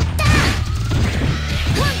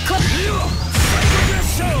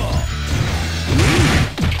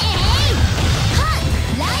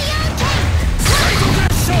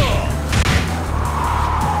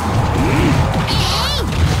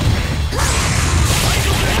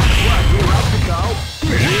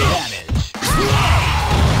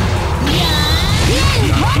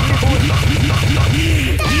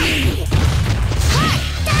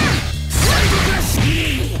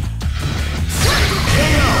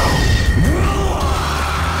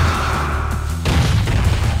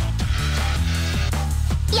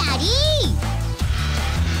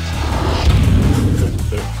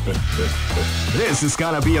 This is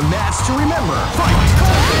gonna be a match to remember. Fight!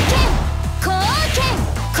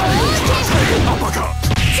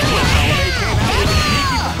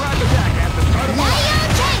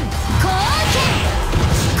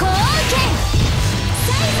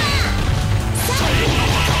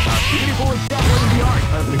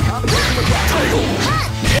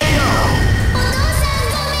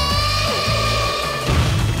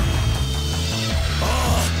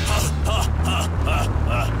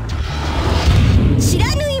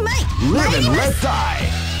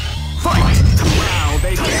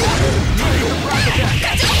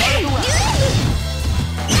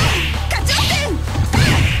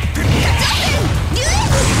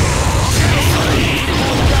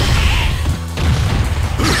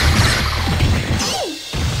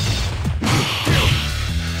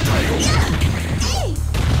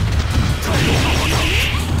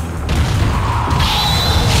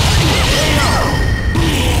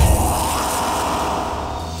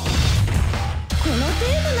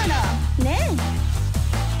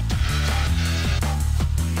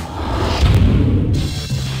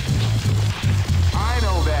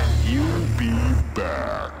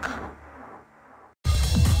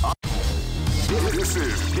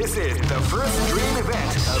 first dream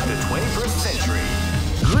event of the 21st century.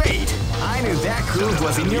 Great! I knew that groove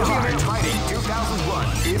was in your heart. Fighting 2001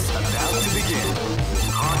 is about to begin.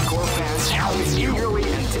 Hardcore fans have been eagerly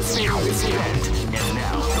anticipating this event, and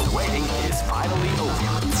now the waiting is finally over.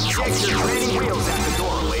 Check your training wheels at the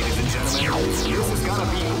door, ladies and gentlemen. This is gonna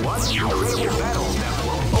be one incredible battle that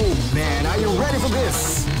will... Oh man, are you ready for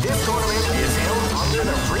this? This tournament is held under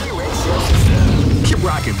the free ratio system. Keep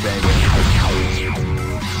rocking, baby.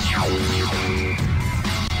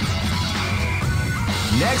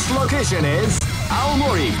 Next location is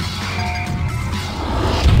Aomori.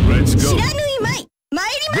 Let's go.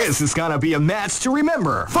 This is gonna be a match to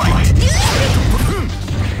remember. Fight! Wow,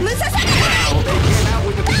 they came out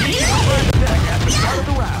with a big attack at the start of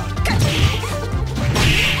the round.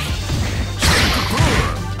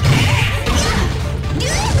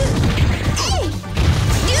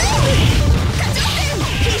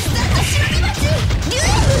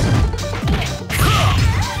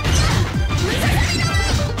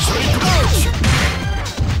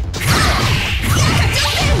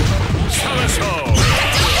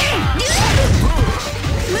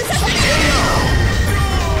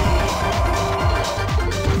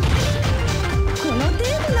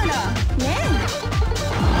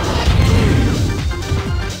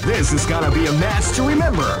 This is gonna be a match to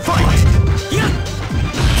remember. Fight!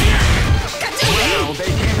 Wow, they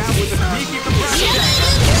came out with a sneaky surprise attack.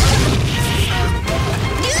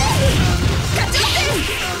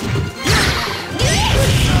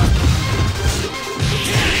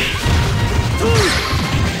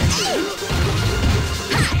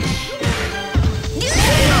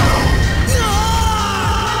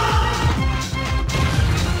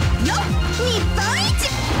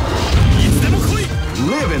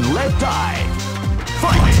 Live and let die.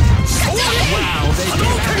 Fight! Wow, they came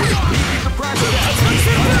out with a sneaky surprise attack.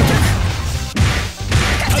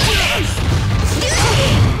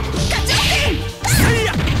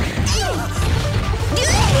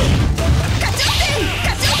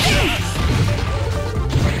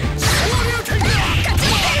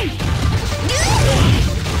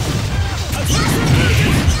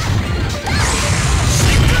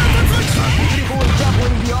 Beautiful and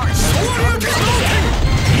grappling the arch.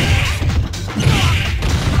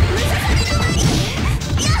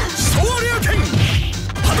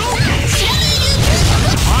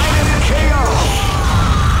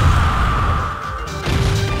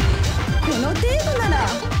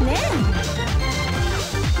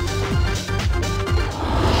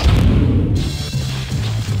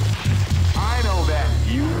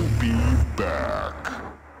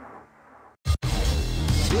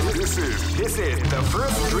 This is the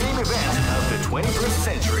first dream event of the 21st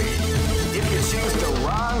century. If you choose the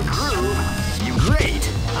wrong groove, you great!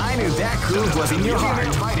 I knew that groove was in your heart.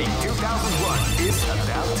 Fighting 2001 is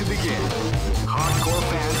about to begin. Hardcore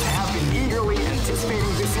fans have been eagerly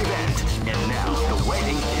anticipating this event, and now the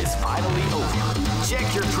waiting is finally over. Check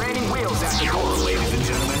your training wheels at the door, ladies and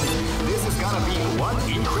gentlemen. This is gonna be one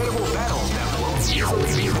incredible battle that won't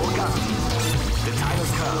easily be forgotten. The time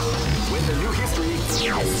has come when the new history is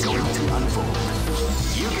going to unfold.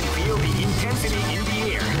 You can feel the intensity in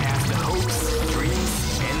the air as the hopes,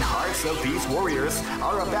 dreams, and hearts of these warriors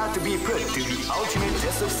are about to be put to the ultimate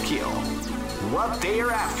test of skill. What they are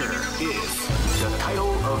after is the title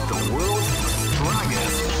of the world's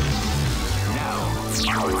strongest. Now,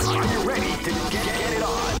 are you ready to get it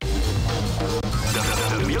on?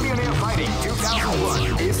 The Millionaire Fighting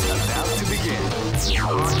 2001 is about to begin.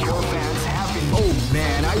 Hardcore fans have been... Oh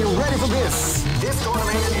man, are you ready for this? This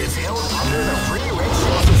tournament is held under the free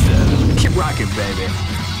ratio system. Keep rocking, baby.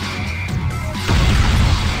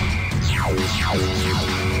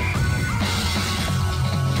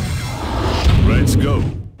 Let's go.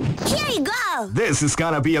 Here you go! This is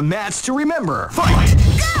gonna be a match to remember. Fight!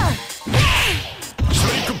 Go!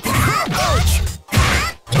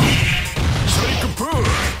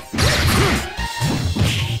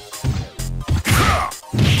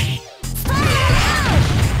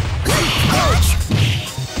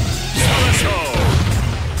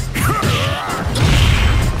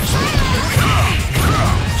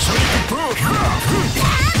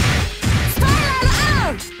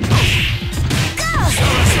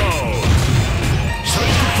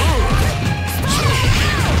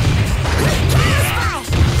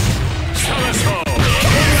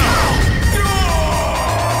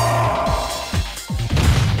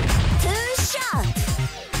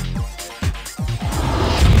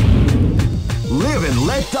 Live and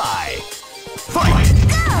let die. Fight!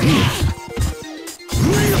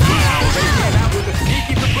 Wow, they came out with a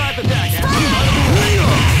sneaky surprise attack.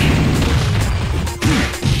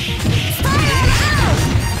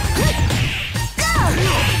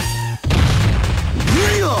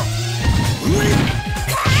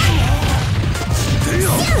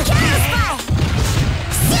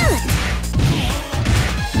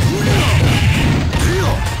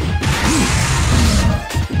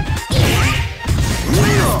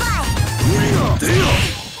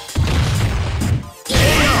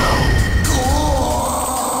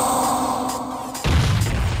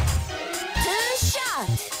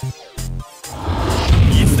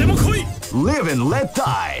 Live and let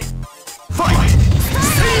die. Fight!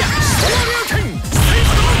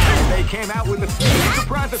 They came out with a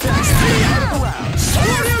surprise attack at the end of the round.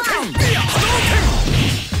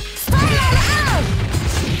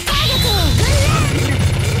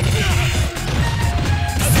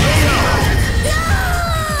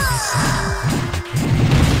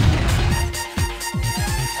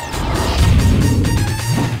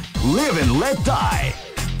 Live and let die.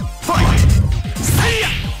 Fight!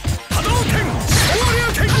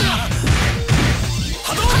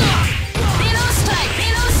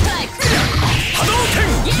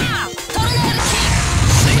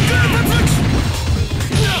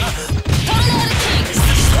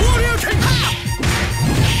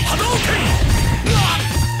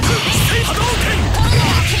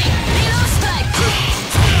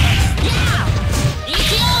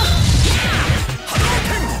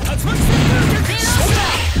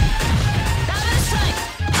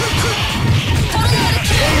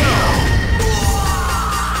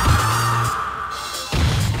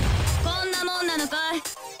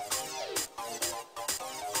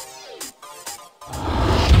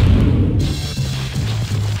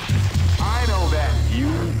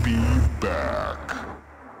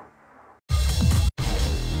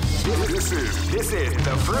 This is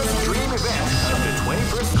the first dream event of the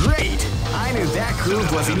 21st. Great! I knew that groove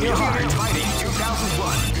was in your heart. Fighting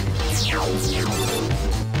 2001.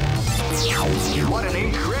 What an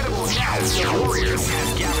incredible cast of warriors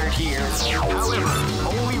has gathered here. However,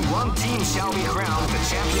 only one team shall be crowned the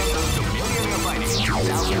champion of the Millionaire Fighting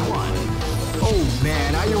 2001. Oh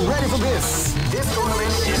man, are you ready for this? This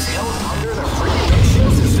tournament is held under the free ratio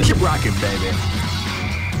system. Keep rocking, baby.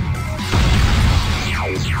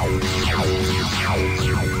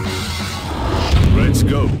 Let's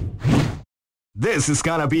go. This is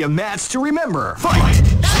gonna be a match to remember. Fight!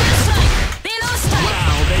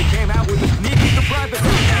 Wow, they came out with a sneaky surprise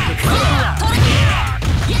attack.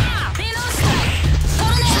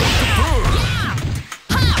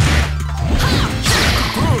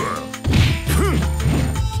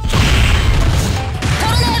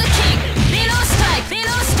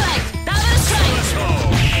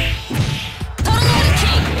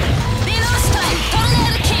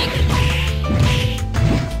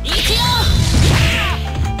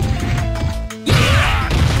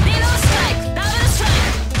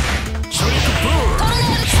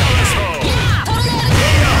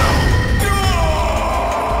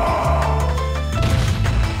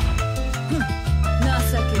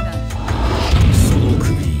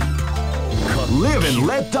 Live and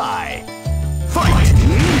let die. Fight!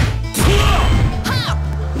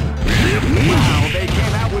 Wow, they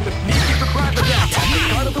came out with a sneaky surprise attack at the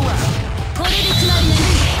start of the round.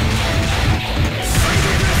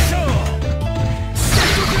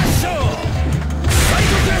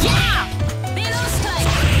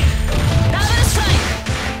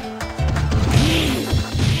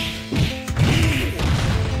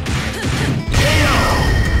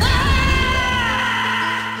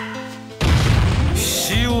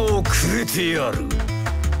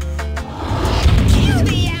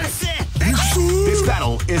 This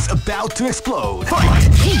battle is about to explode. Fight! You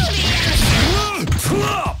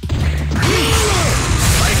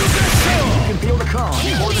can feel the calm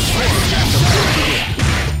before the storm has to begin.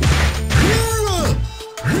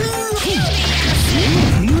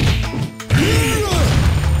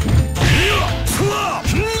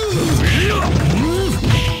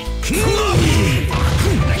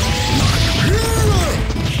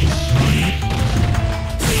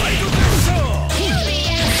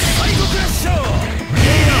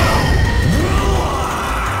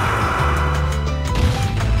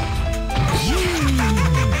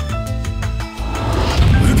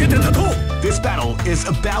 This battle is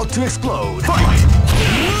about to explode. Fight! Wow,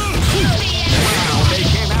 they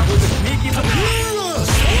came out with a sneaky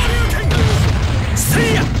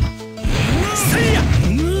See ya! See ya!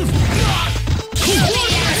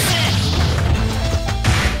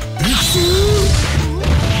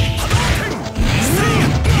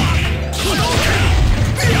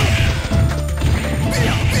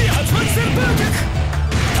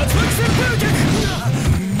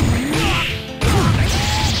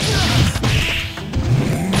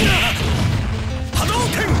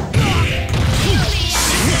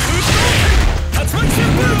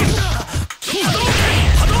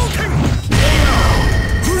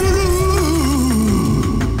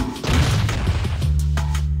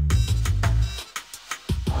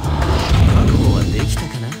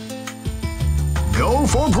 Go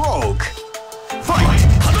for broke. Fight!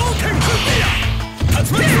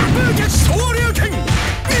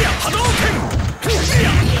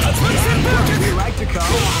 We like to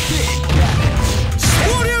call big.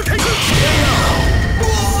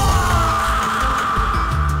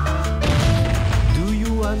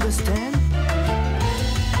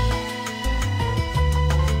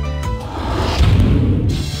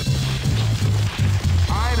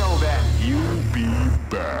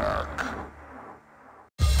 back.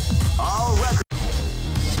 All records.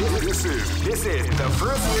 This is the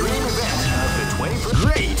first dream event of the 21st.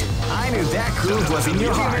 Great! I knew that groove was in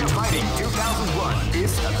your heart. Fighting 2001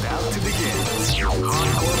 is about to begin.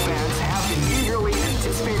 Hardcore fans have been eagerly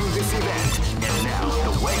anticipating this event, and now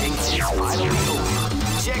the waiting is finally over.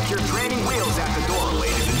 Check your training wheels at the door,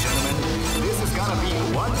 ladies and gentlemen. This is gonna be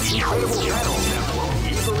one incredible battle that won't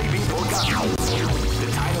easily be forgotten. The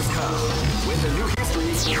time has come when the new history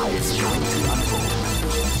is going to unfold.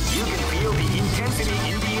 You can feel the intensity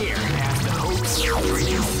in the air as the hopes,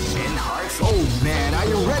 dreams, and hearts. Oh man, are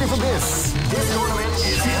you ready for this? This tournament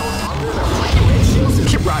is held under the free ratio system.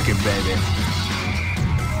 Keep rocking, baby.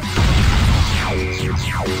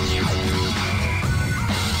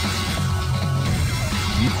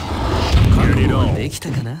 でき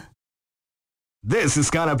たかな? This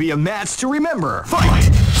is gonna be a match to remember.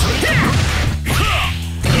 Fight!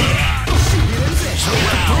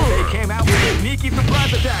 They came out with a sneaky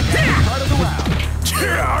surprise attack at the start of the round.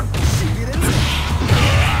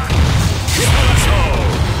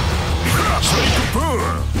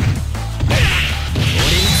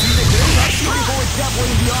 Straightforward javelin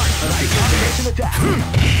in the arc. A nice combination attack.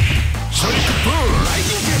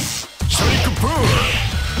 Lightning kick.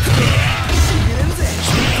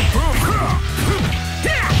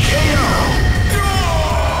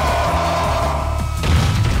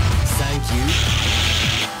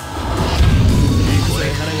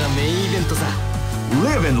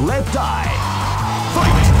 Live and let die.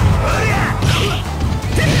 Fight!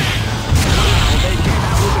 They came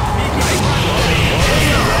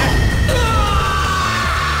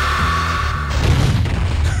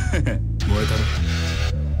out with a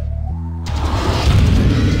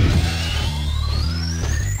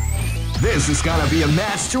This is gonna be a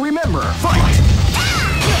match to remember. Fight!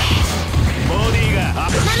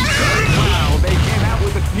 Wow, they came out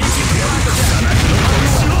with a sneaky surprise attack.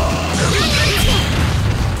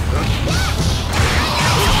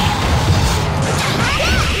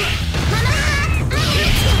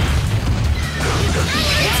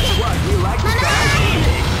 That's what we like to call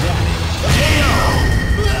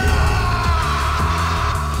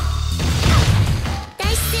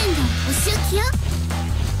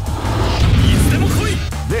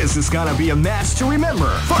This is gonna be a match to remember.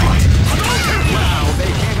 Fight! Wow, they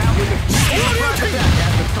came out with a surprise attack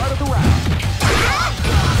at the start of the round.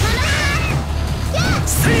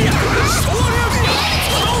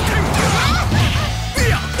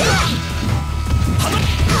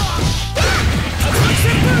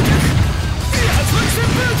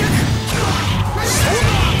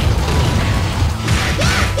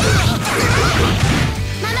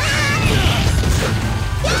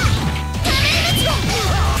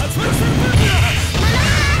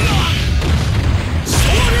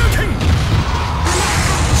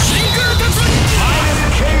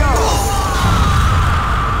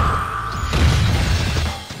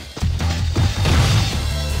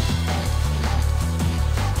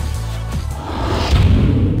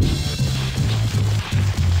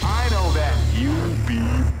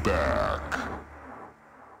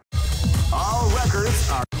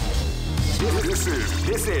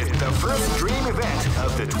 This is the first dream event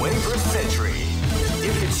of the 21st century.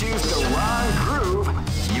 If you choose the wrong groove,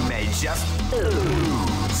 you may just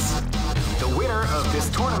lose. The winner of this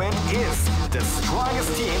tournament is the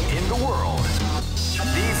strongest team in the world.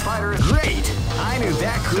 These fighters... Great! I knew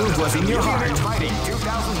that groove was in your heart. Fighting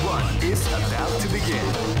 2001 is about to begin.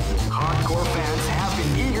 Hardcore fans have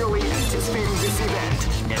been eagerly anticipating this event,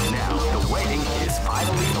 and now the waiting is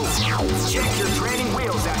finally over. Check your training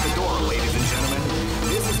wheels at the door, ladies and gentlemen.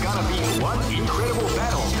 This is gonna be one incredible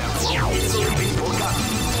battle that won't easily be forgotten.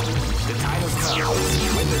 The time has come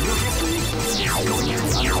when the new history is going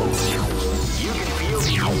to unfold. You can feel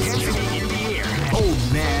the intensity in the air. Oh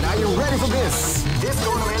man, are you ready for this? This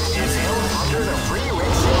tournament is held under the free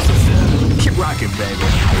ratio system. Keep rocking, baby.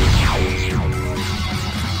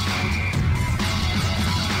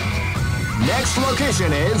 Next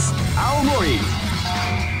location is Aomori.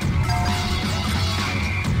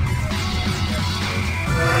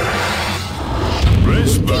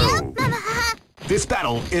 Race battle. This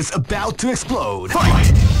battle is about to explode. Fight!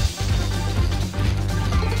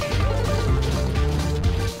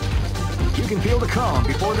 You can feel the calm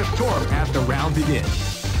before the storm as the round begins.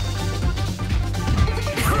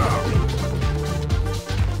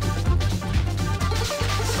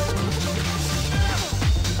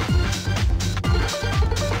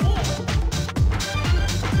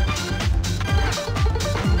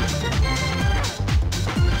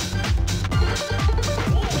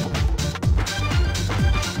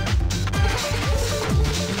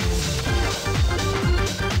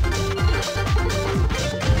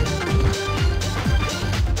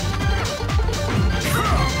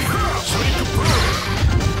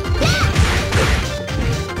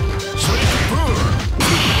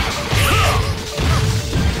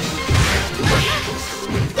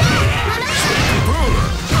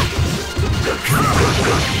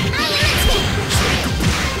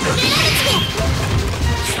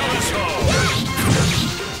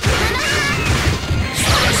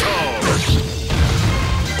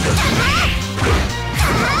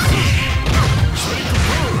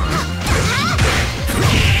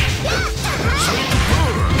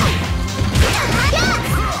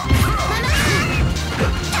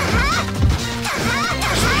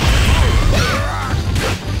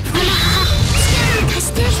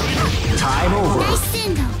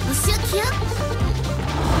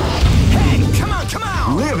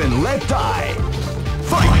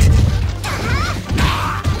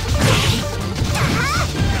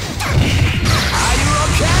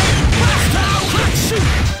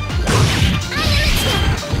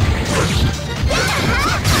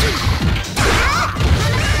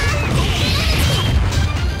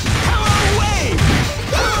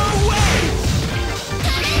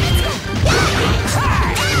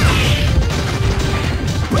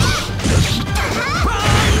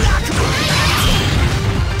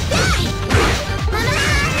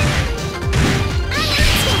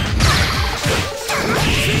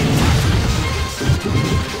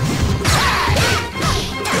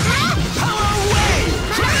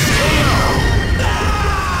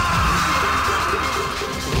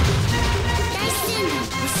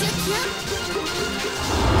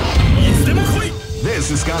 This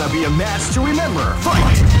is gonna be a match to remember. Fight! Wow,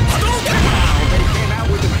 they came out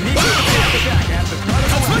with a sneaky attack at the start of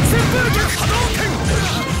the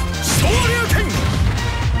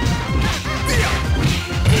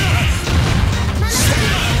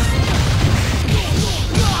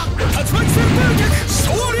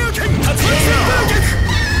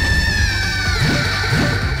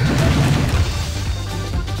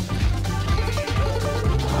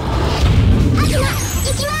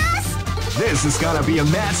This is gonna be a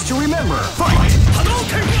match to remember. Fight!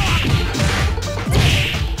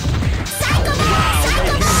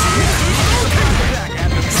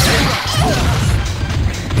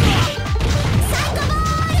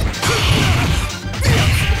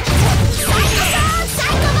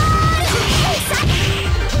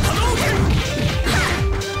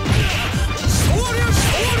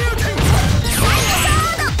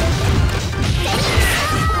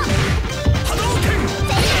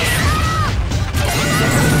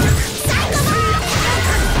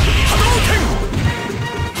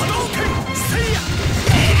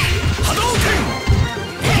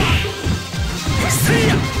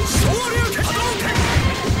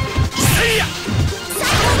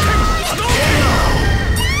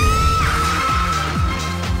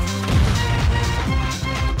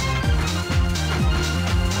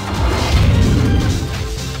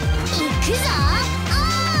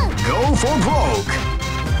 Go for broke.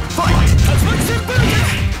 Fight!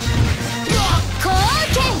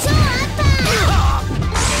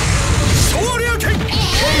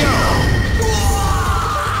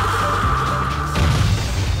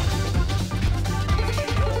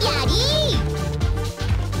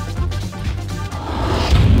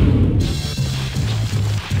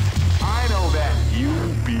 I know that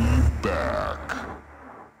you'll be back.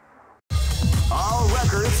 All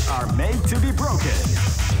records are made to be broken.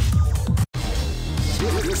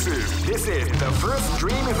 This is the first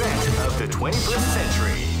dream event of the 21st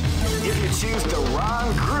century. If you choose the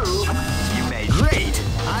wrong groove, you made great.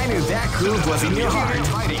 I knew that groove was in your heart.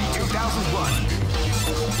 Fighting 2001.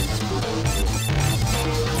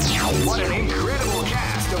 What an incredible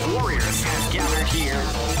cast of warriors has gathered here.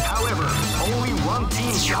 However, only one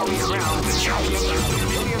team shall be crowned the champion of the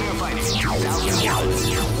Millionaire Fighting 2001.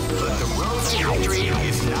 But the road to victory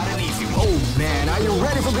is not an easy one. Oh man, are you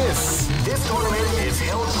ready for this? This tournament is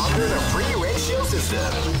held under the free ratio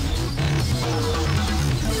system.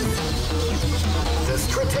 The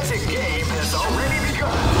strategic game has already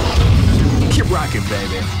begun. Keep rocking,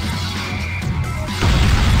 baby.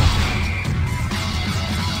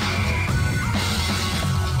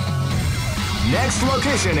 Next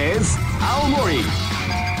location is Aomori.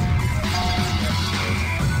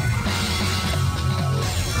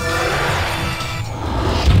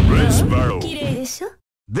 Race battle.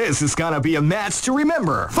 This is gonna be a match to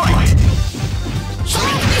remember. Fight!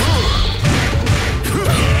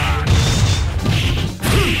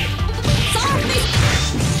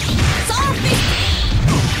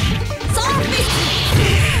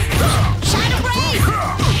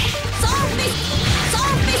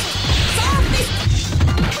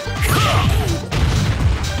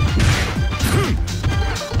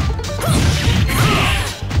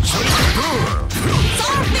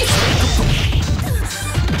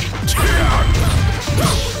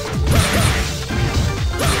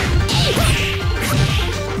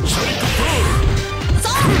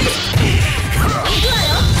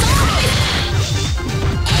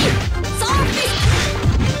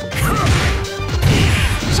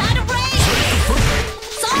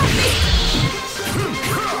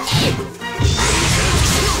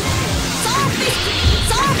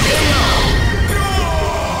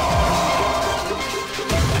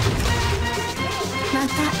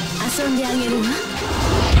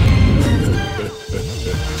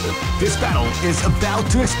 This battle is about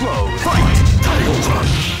to explode. Fight!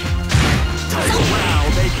 Wow,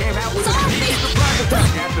 they came out with a sneaky surprise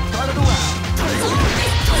attack at the start of the round.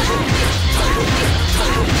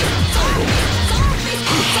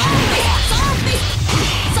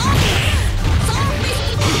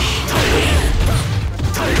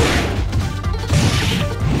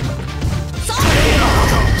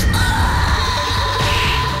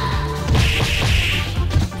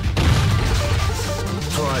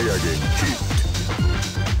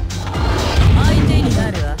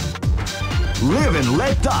 Live and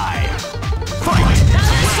let die. Fight!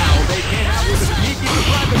 Wow, they came out with a sneaky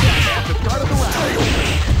surprise attack at the start of the round.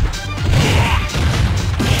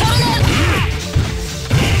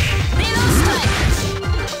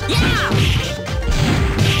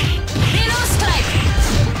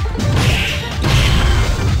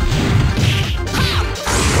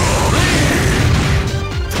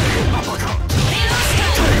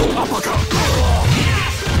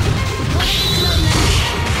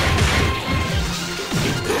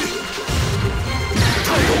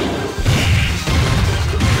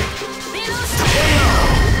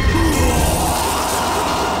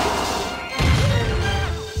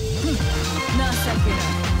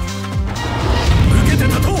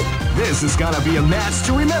 This is gonna be a match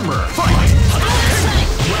to remember. Fight!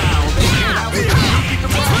 Wow, they can't have the keep the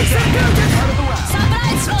ball out of the round. サプラ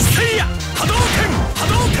イズロスせいや波動拳波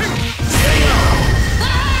動拳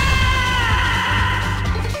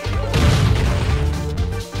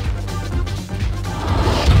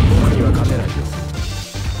僕には勝てないよ。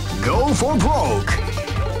Go for broke!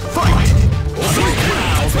 Fight! 遅い拳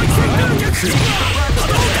遅い拳波動拳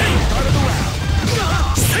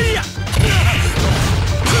せいや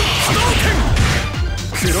波動拳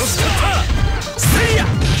クロス